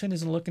Washington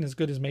isn't looking as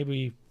good as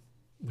maybe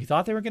we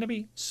thought they were going to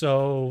be.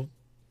 So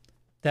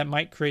that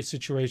might create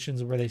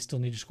situations where they still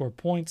need to score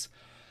points.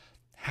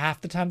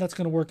 Half the time that's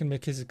going to work in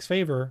McKissick's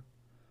favor,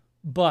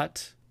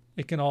 but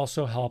it can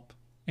also help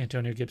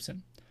Antonio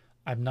Gibson.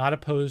 I'm not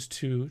opposed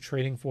to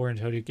trading for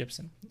Antonio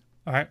Gibson.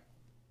 All right.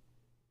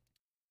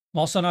 I'm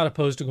also not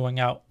opposed to going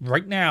out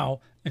right now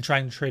and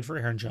trying to trade for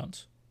Aaron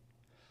Jones.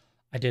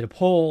 I did a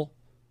poll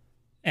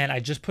and I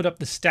just put up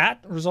the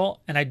stat result,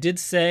 and I did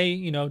say,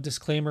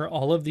 disclaimer,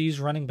 all of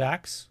these running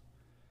backs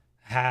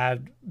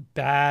had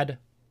bad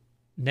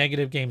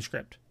negative game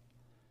script.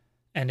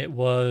 And it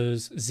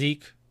was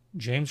Zeke,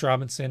 James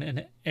Robinson,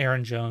 and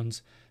Aaron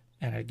Jones.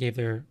 And I gave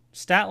their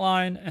stat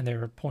line and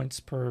their points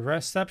per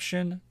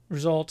reception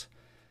result.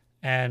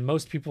 And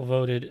most people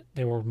voted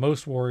they were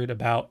most worried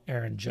about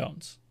Aaron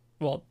Jones.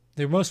 Well,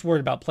 They're most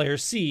worried about player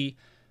C.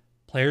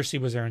 Player C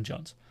was Aaron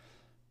Jones.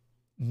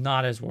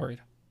 Not as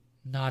worried.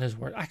 Not as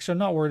worried. Actually, I'm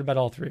not worried about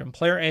all three of them.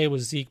 Player A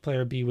was Zeke.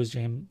 Player B was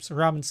James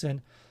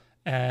Robinson.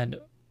 And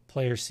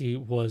player C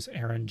was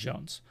Aaron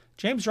Jones.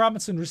 James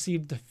Robinson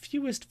received the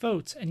fewest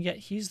votes, and yet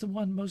he's the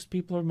one most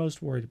people are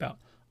most worried about.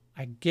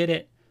 I get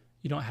it.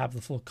 You don't have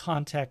the full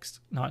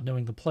context, not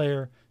knowing the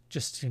player,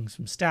 just seeing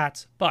some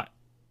stats, but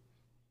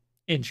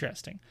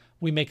interesting.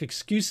 We make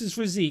excuses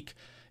for Zeke,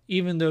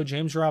 even though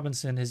James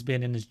Robinson has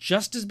been in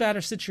just as bad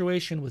a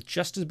situation with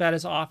just as bad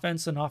as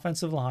offense and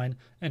offensive line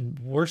and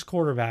worse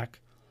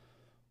quarterback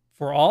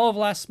for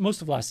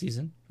most of last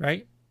season,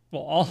 right?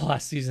 Well, all of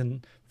last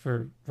season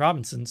for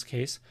Robinson's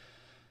case,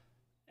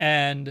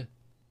 and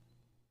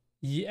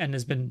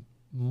has been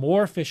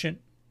more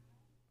efficient,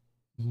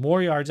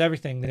 more yards,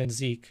 everything than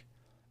Zeke.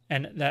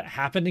 And that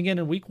happened again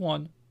in week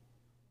 1.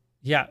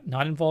 Yeah,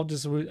 not involved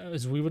as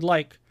we would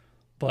like,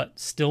 but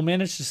still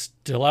managed to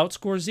still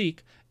outscore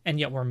Zeke. And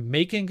yet we're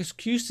making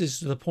excuses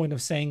to the point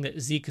of saying that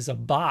Zeke is a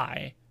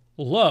buy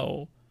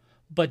low,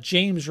 but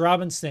James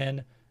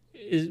Robinson,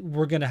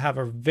 we're going to have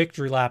a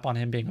victory lap on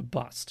him being a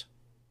bust.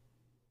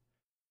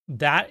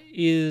 That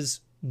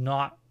is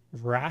not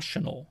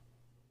rational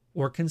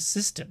or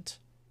consistent.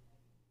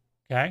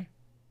 Okay?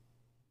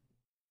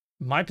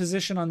 My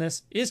position on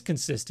this is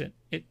consistent.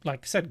 Like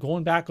I said,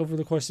 going back over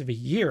the course of a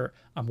year,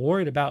 I'm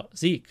worried about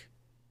Zeke.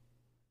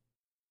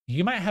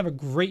 You might have a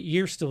great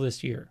year still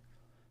this year.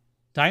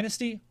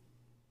 Dynasty,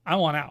 I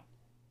want out.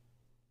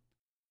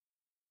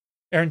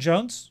 Aaron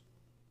Jones,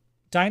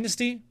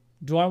 Dynasty,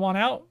 do I want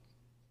out?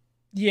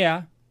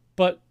 Yeah,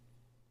 but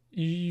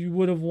you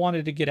would have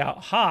wanted to get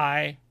out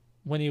high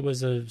when he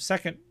was a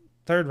second,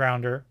 third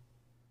rounder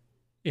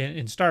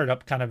in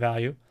startup kind of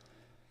value.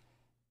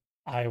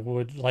 I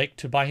would like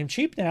to buy him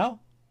cheap now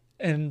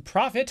and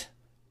profit,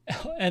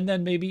 and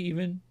then maybe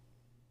even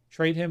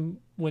trade him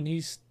when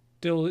he's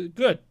still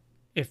good.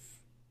 If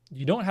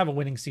you don't have a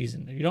winning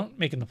season, if you don't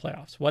make in the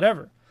playoffs,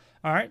 whatever.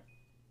 All right.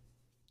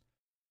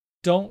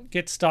 Don't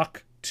get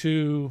stuck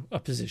to a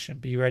position.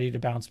 Be ready to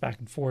bounce back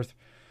and forth.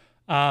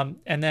 And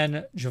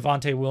then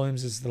Javonte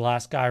Williams is the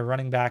last guy,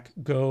 running back.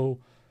 Go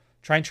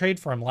try and trade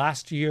for him.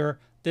 Last year,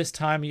 this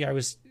time, I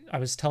was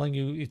telling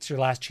you it's your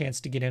last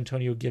chance to get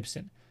Antonio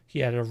Gibson. He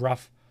had a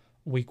rough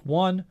week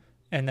 1.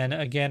 And then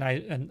again,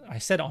 I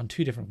said on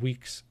 2 different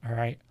weeks, all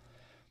right,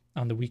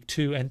 on the week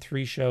 2 and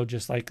 3 show,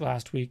 just like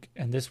last week.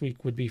 And this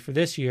week would be for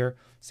this year.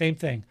 Same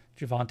thing,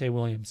 Javonte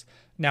Williams.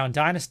 Now in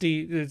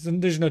Dynasty,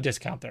 there's no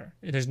discount there.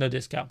 There's no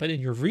discount. But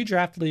in your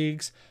redraft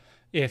leagues,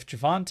 if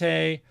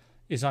Javonte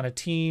is on a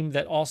team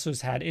that also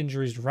has had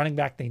injuries to running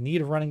back, they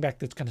need a running back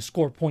that's going to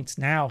score points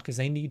now because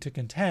they need to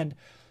contend.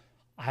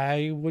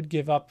 I would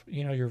give up,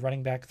 your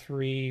running back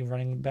 3,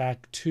 running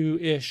back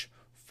 2-ish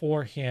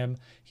for him.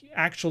 He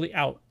actually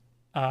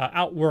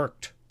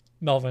outworked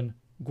Melvin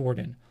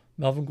Gordon.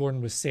 Melvin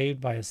Gordon was saved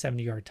by a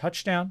 70-yard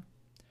touchdown,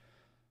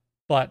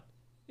 but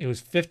it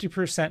was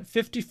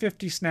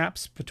 50%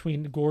 snaps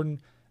between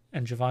Gordon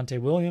and Javonte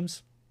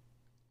Williams.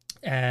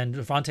 And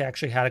Javonte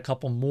actually had a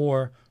couple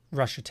more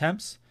rush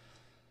attempts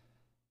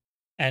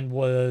and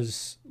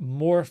was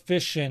more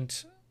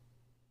efficient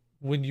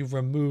when you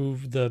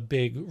remove the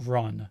big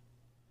run.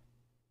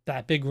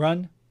 That big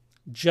run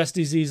just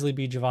as easily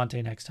be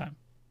Javonte next time.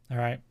 All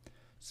right.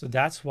 So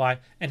that's why.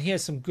 And he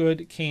has some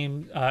good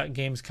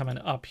games coming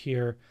up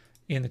here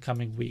in the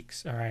coming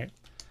weeks. All right.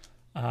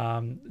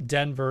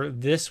 Denver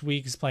this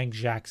week is playing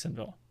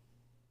Jacksonville.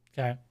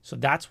 Okay. So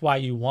that's why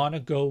you want to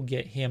go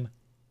get him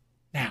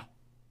now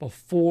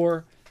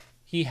before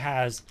he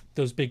has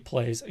those big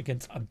plays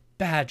against a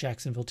bad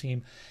Jacksonville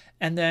team.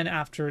 And then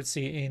after,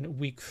 in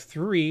week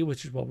 3,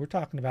 which is what we're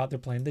talking about, they're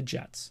playing the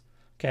Jets.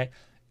 Okay.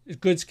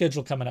 Good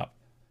schedule coming up.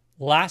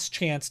 Last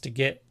chance to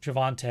get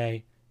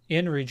Javonte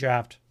in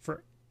redraft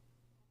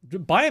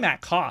buy him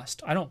at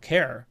cost. I don't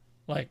care.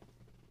 Like,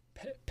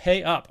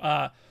 pay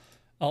up.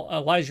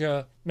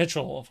 Elijah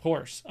Mitchell, of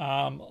course,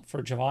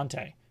 for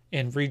Javonte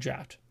in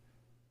redraft.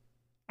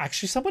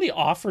 Actually, somebody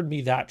offered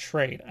me that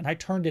trade, and I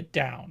turned it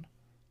down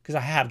because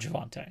I have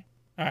Javonte.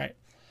 All right.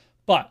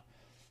 But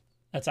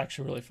that's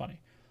actually really funny.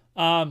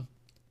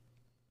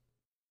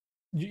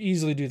 You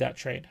easily do that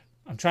trade.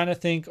 I'm trying to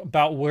think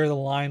about where the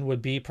line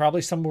would be.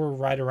 Probably somewhere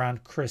right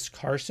around Chris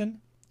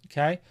Carson.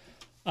 Okay.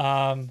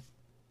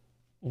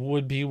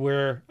 Would be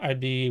where I'd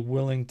be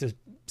willing to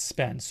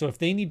spend. So if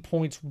they need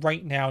points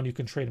right now and you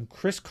can trade him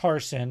Chris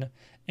Carson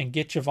and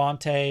get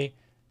Javonte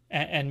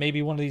and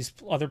maybe one of these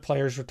other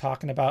players we're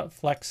talking about,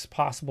 flex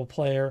possible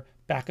player,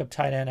 backup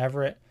tight end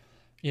Everett,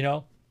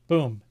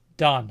 boom,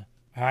 done.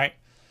 All right.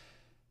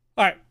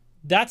 All right.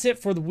 That's it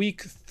for the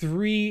week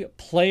 3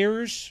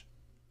 players.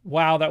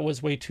 Wow, that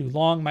was way too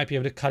long. Might be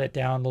able to cut it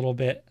down a little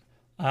bit.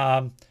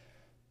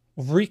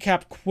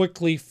 Recap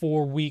quickly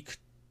for week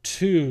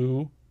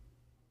 2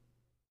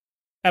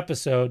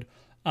 episode.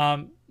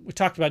 We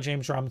talked about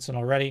James Robinson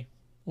already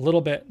a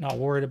little bit, not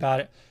worried about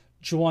it.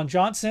 Juwan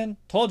Johnson,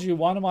 told you,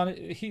 want him on.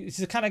 He's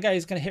the kind of guy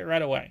who's going to hit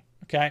right away.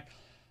 Okay.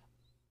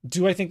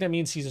 Do I think that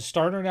means he's a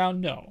starter now?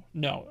 No,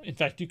 no. In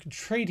fact, you can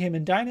trade him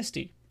in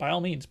Dynasty. By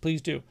all means,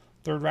 please do.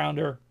 Third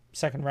rounder,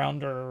 second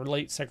rounder, or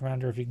late second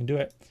rounder if you can do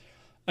it.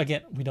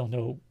 Again, we don't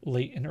know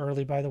late and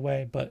early, by the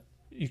way, but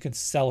you can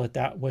sell it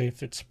that way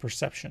if it's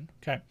perception.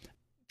 Okay.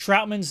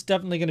 Troutman's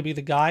definitely going to be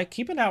the guy.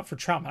 Keep an eye out for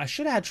Troutman. I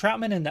should have had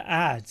Troutman in the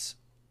ads.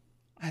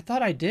 I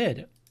thought I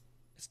did.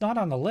 It's not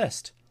on the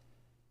list.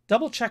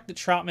 Double check that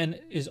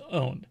Troutman is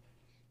owned.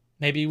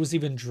 Maybe he was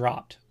even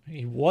dropped.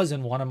 He was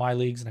in one of my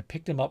leagues, and I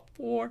picked him up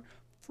for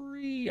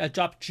free. I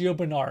dropped Gio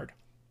Bernard,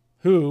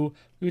 who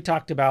we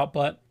talked about,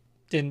 but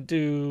didn't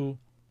do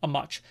a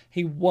much.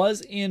 He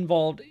was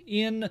involved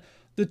in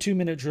the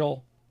 2-minute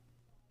drill,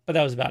 but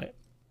that was about it.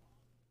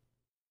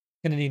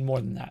 Gonna need more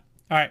than that.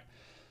 All right.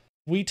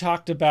 We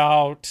talked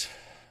about,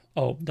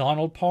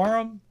 Donald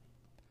Parham.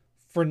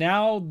 For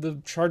now,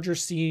 the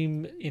Chargers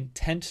seem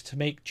intent to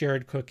make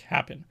Jared Cook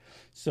happen.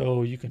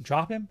 So you can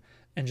drop him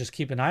and just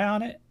keep an eye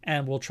on it,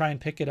 and we'll try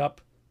and pick it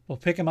up. We'll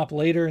pick him up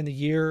later in the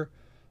year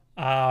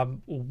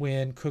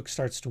when Cook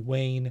starts to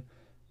wane.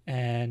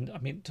 And, I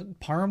mean,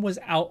 Parham was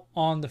out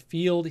on the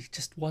field. He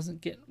just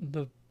wasn't getting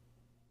the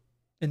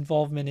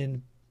involvement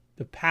in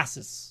the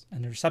passes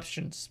and the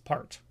receptions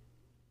part,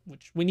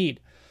 which we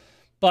need.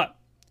 But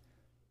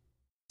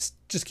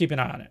just keep an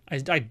eye on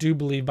it. I do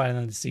believe by the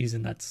end of the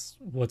season that's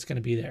what's going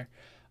to be there.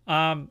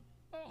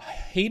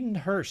 Hayden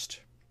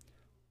Hurst,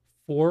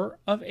 4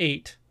 of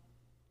 8,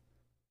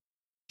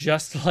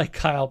 just like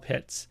Kyle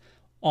Pitts,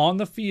 on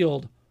the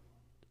field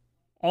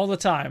all the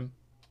time,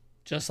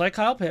 just like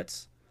Kyle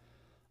Pitts.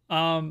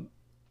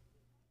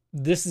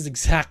 This is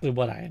exactly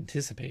what I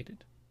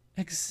anticipated.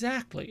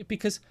 Exactly,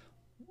 because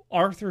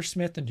Arthur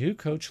Smith, the new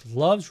coach,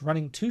 loves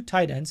running 2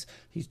 tight ends.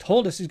 He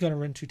told us he's going to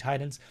run 2 tight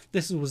ends.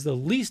 This was the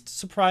least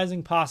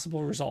surprising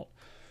possible result.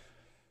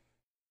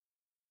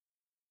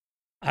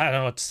 I don't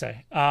know what to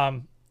say.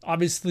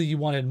 Obviously, you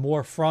wanted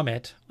more from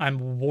it.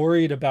 I'm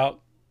worried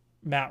about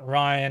Matt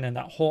Ryan and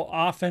that whole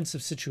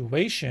offensive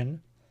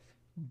situation.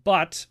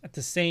 But at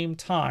the same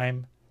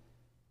time,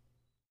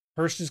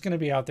 Hurst is going to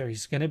be out there.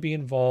 He's going to be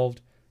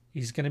involved.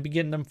 He's going to be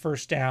getting them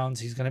first downs.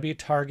 He's going to be a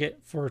target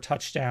for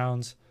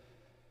touchdowns.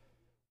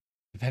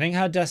 Depending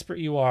how desperate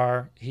you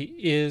are, he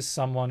is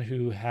someone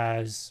who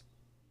has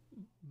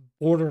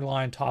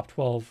borderline top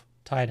 12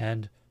 tight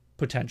end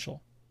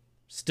potential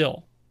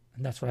still.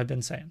 And that's what I've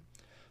been saying.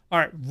 All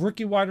right,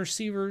 rookie wide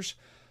receivers.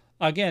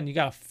 Again, you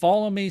got to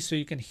follow me so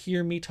you can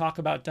hear me talk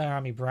about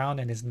Dyami Brown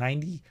and his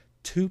 92%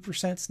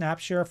 snap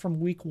share from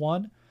week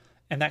 1.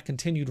 And that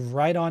continued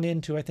right on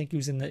into, I think he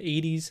was in the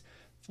 80s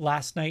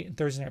last night in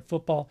Thursday Night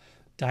Football.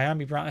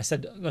 Dyami Brown, I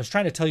was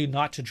trying to tell you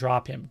not to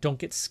drop him. Don't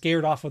get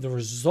scared off of the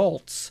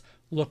results.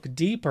 Look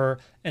deeper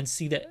and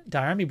see that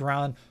Dyami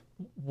Brown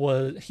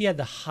he had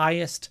the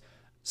highest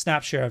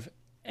snap share of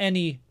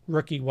any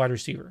rookie wide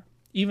receiver,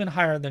 even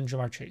higher than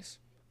Jamar Chase.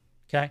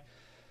 Okay?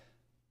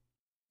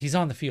 He's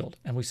on the field,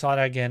 and we saw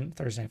that again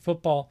Thursday Night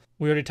Football.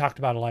 We already talked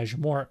about Elijah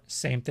Moore.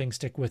 Same thing,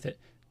 stick with it.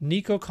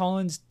 Nico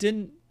Collins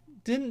didn't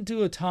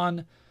do a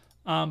ton,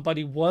 but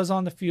he was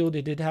on the field.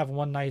 He did have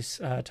one nice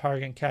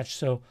target and catch,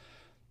 so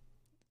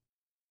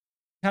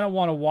kind of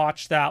want to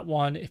watch that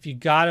one. If you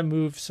got to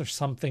move for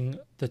something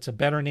that's a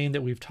better name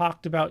that we've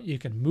talked about, you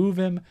can move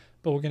him,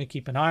 but we're going to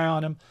keep an eye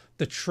on him.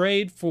 The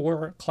trade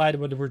for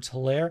Clyde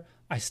Edwards-Helaire,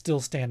 I still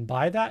stand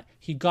by that.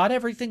 He got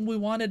everything we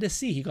wanted to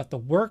see. He got the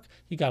work.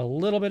 He got a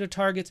little bit of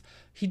targets.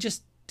 He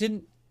just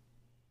didn't.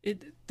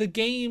 The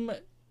game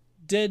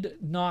did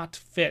not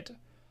fit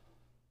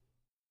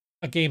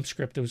a game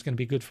script that was going to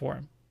be good for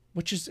him,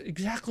 which is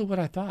exactly what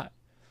I thought.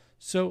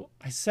 So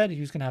I said he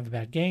was going to have a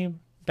bad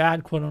game,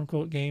 bad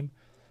quote-unquote game.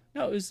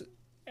 No, it was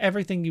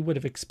everything you would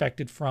have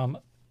expected from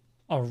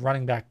a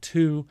running back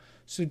 2.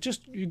 So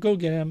just you go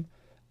get him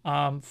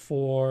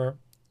for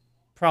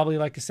probably,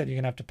 like I said, you're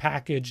going to have to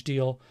package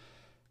deal.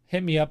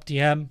 Hit me up,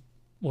 DM.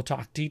 We'll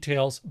talk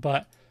details.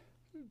 But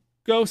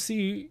go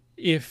see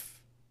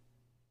if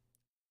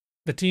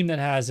the team that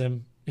has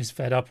him is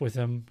fed up with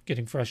him,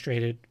 getting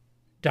frustrated,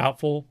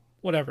 doubtful,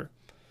 whatever.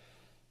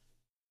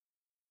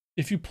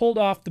 If you pulled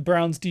off the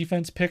Browns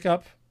defense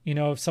pickup,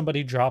 if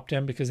somebody dropped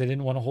him because they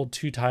didn't want to hold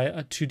two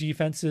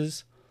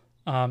defenses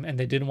and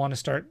they didn't want to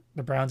start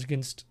the Browns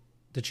against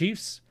the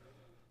Chiefs,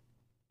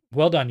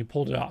 well done. You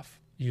pulled it off.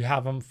 You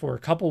have them for a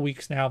couple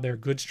weeks now. They're a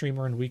good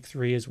streamer in week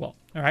 3 as well.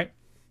 All right.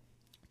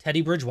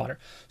 Teddy Bridgewater.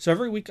 So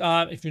every week,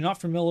 if you're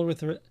not familiar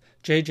with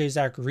JJ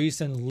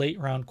Zachariason, late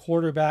round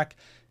quarterback,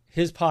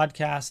 his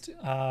podcast,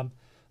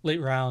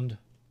 late round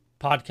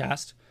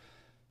podcast,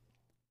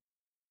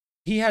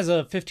 he has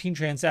a 15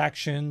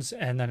 transactions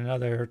and then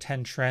another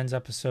 10 trends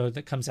episode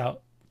that comes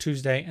out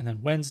Tuesday and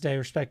then Wednesday,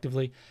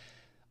 respectively.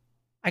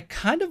 I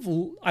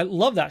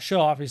love that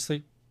show,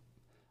 obviously.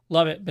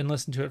 Love it. Been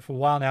listening to it for a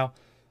while now.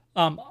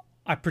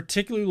 I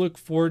particularly look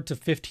forward to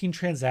 15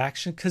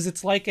 transactions because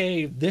it's like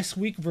a this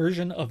week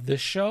version of this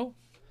show.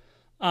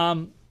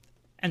 And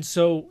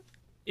so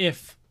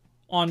if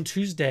on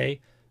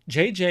Tuesday,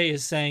 JJ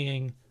is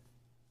saying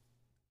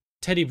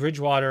Teddy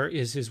Bridgewater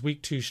is his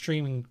week 2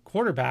 streaming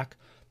quarterback,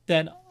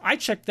 then I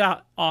checked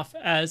that off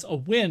as a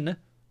win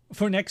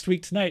for next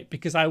week tonight,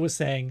 because I was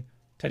saying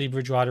Teddy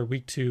Bridgewater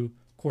week 2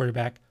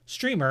 quarterback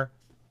streamer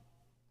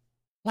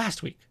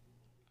last week,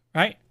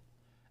 right?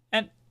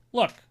 And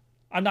look,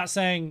 I'm not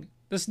saying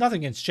there's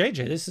nothing against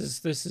JJ. This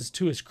is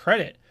to his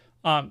credit.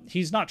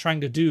 He's not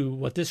trying to do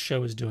what this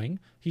show is doing.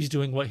 He's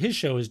doing what his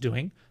show is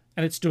doing,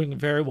 and it's doing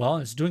very well,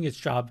 and it's doing its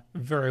job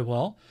very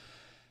well.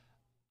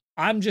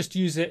 I'm just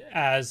use it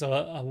as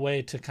a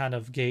way to kind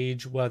of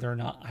gauge whether or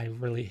not I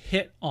really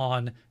hit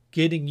on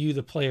getting you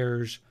the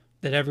players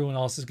that everyone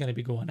else is going to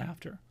be going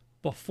after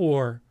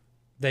before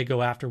they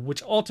go after,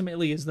 which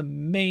ultimately is the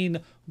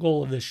main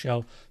goal of this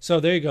show. So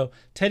there you go.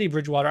 Teddy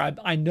Bridgewater.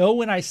 I know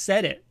when I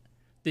said it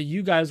that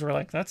you guys were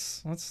like,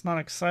 that's not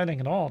exciting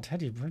at all.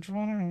 Teddy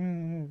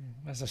Bridgewater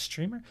as a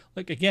streamer.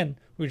 Like, again,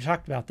 we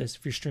talked about this.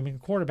 If you're streaming a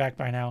quarterback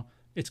by now,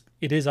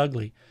 it is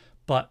ugly,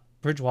 but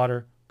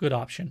Bridgewater, good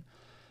option.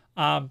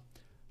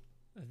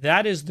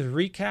 That is the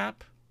recap.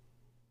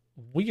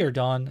 We are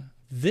done.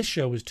 This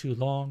show is too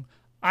long.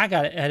 I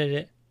got to edit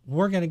it.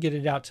 We're going to get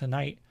it out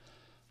tonight.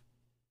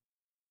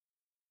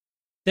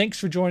 Thanks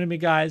for joining me,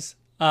 guys.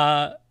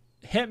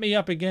 Hit me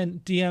up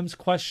again. DMs,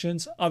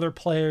 questions, other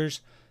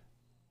players.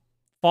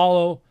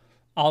 Follow.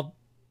 I'll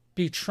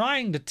be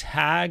trying to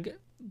tag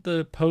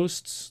the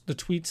posts, the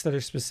tweets that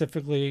are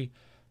specifically,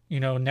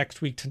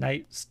 next week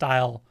tonight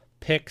style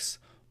picks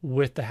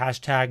with the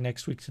hashtag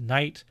next week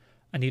tonight.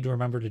 I need to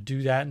remember to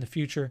do that in the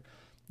future.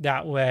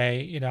 That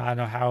way, I don't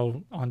know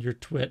how on your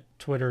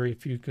Twitter,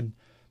 if you can,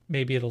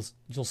 maybe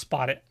you'll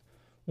spot it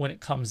when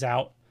it comes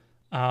out.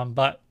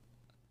 But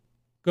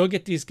go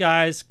get these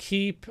guys.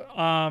 Keep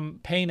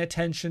paying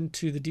attention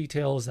to the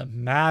details that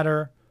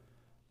matter.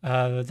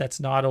 That's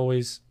not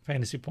always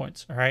fantasy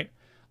points. All right.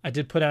 I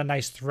did put out a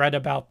nice thread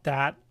about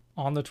that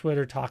on the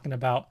Twitter, talking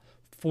about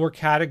 4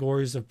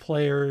 categories of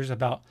players,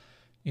 about,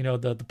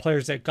 the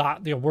players that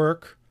got their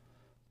work,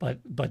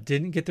 but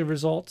didn't get the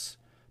results,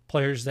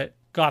 players that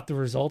got the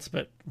results,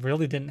 but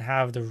really didn't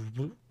have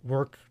the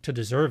work to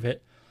deserve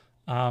it.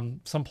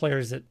 Some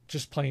players that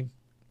just plain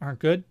aren't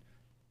good,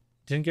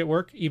 didn't get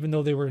work, even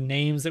though they were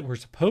names that were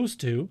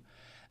supposed to.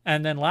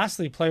 And then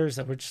lastly, players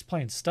that were just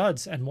plain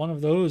studs. And one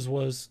of those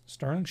was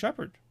Sterling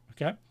Shepard.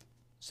 Okay.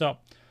 So, all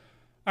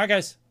right,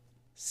 guys,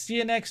 see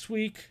you next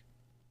week.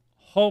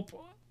 Hope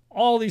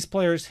all these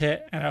players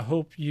hit, and I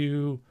hope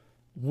you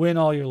win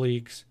all your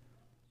leagues.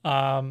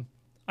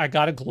 I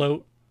got to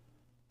gloat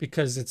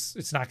because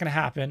it's not going to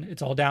happen.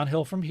 It's all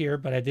downhill from here,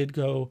 but I did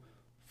go.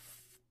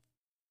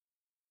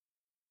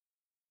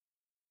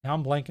 Now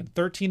I'm blanking.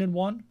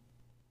 13-1.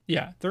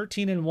 Yeah,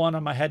 13-1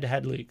 on my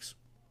head-to-head leagues.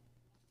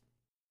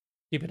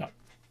 Keep it up.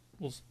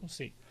 We'll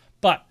see.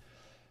 But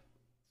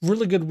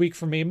really good week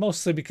for me,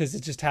 mostly because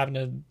it's just having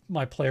to,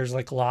 my players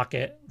like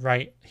Lockett,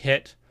 right,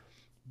 hit.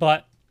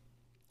 But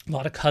a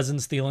lot of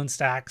Cousins stealing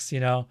stacks,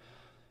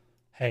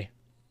 Hey,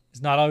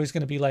 it's not always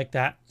going to be like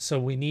that. So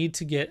we need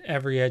to get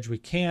every edge we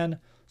can.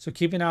 So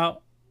keeping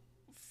out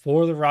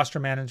for the roster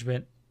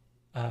management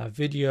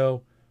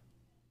video,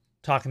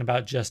 talking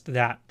about just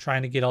that,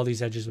 trying to get all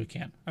these edges we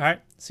can. All right.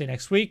 See you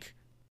next week.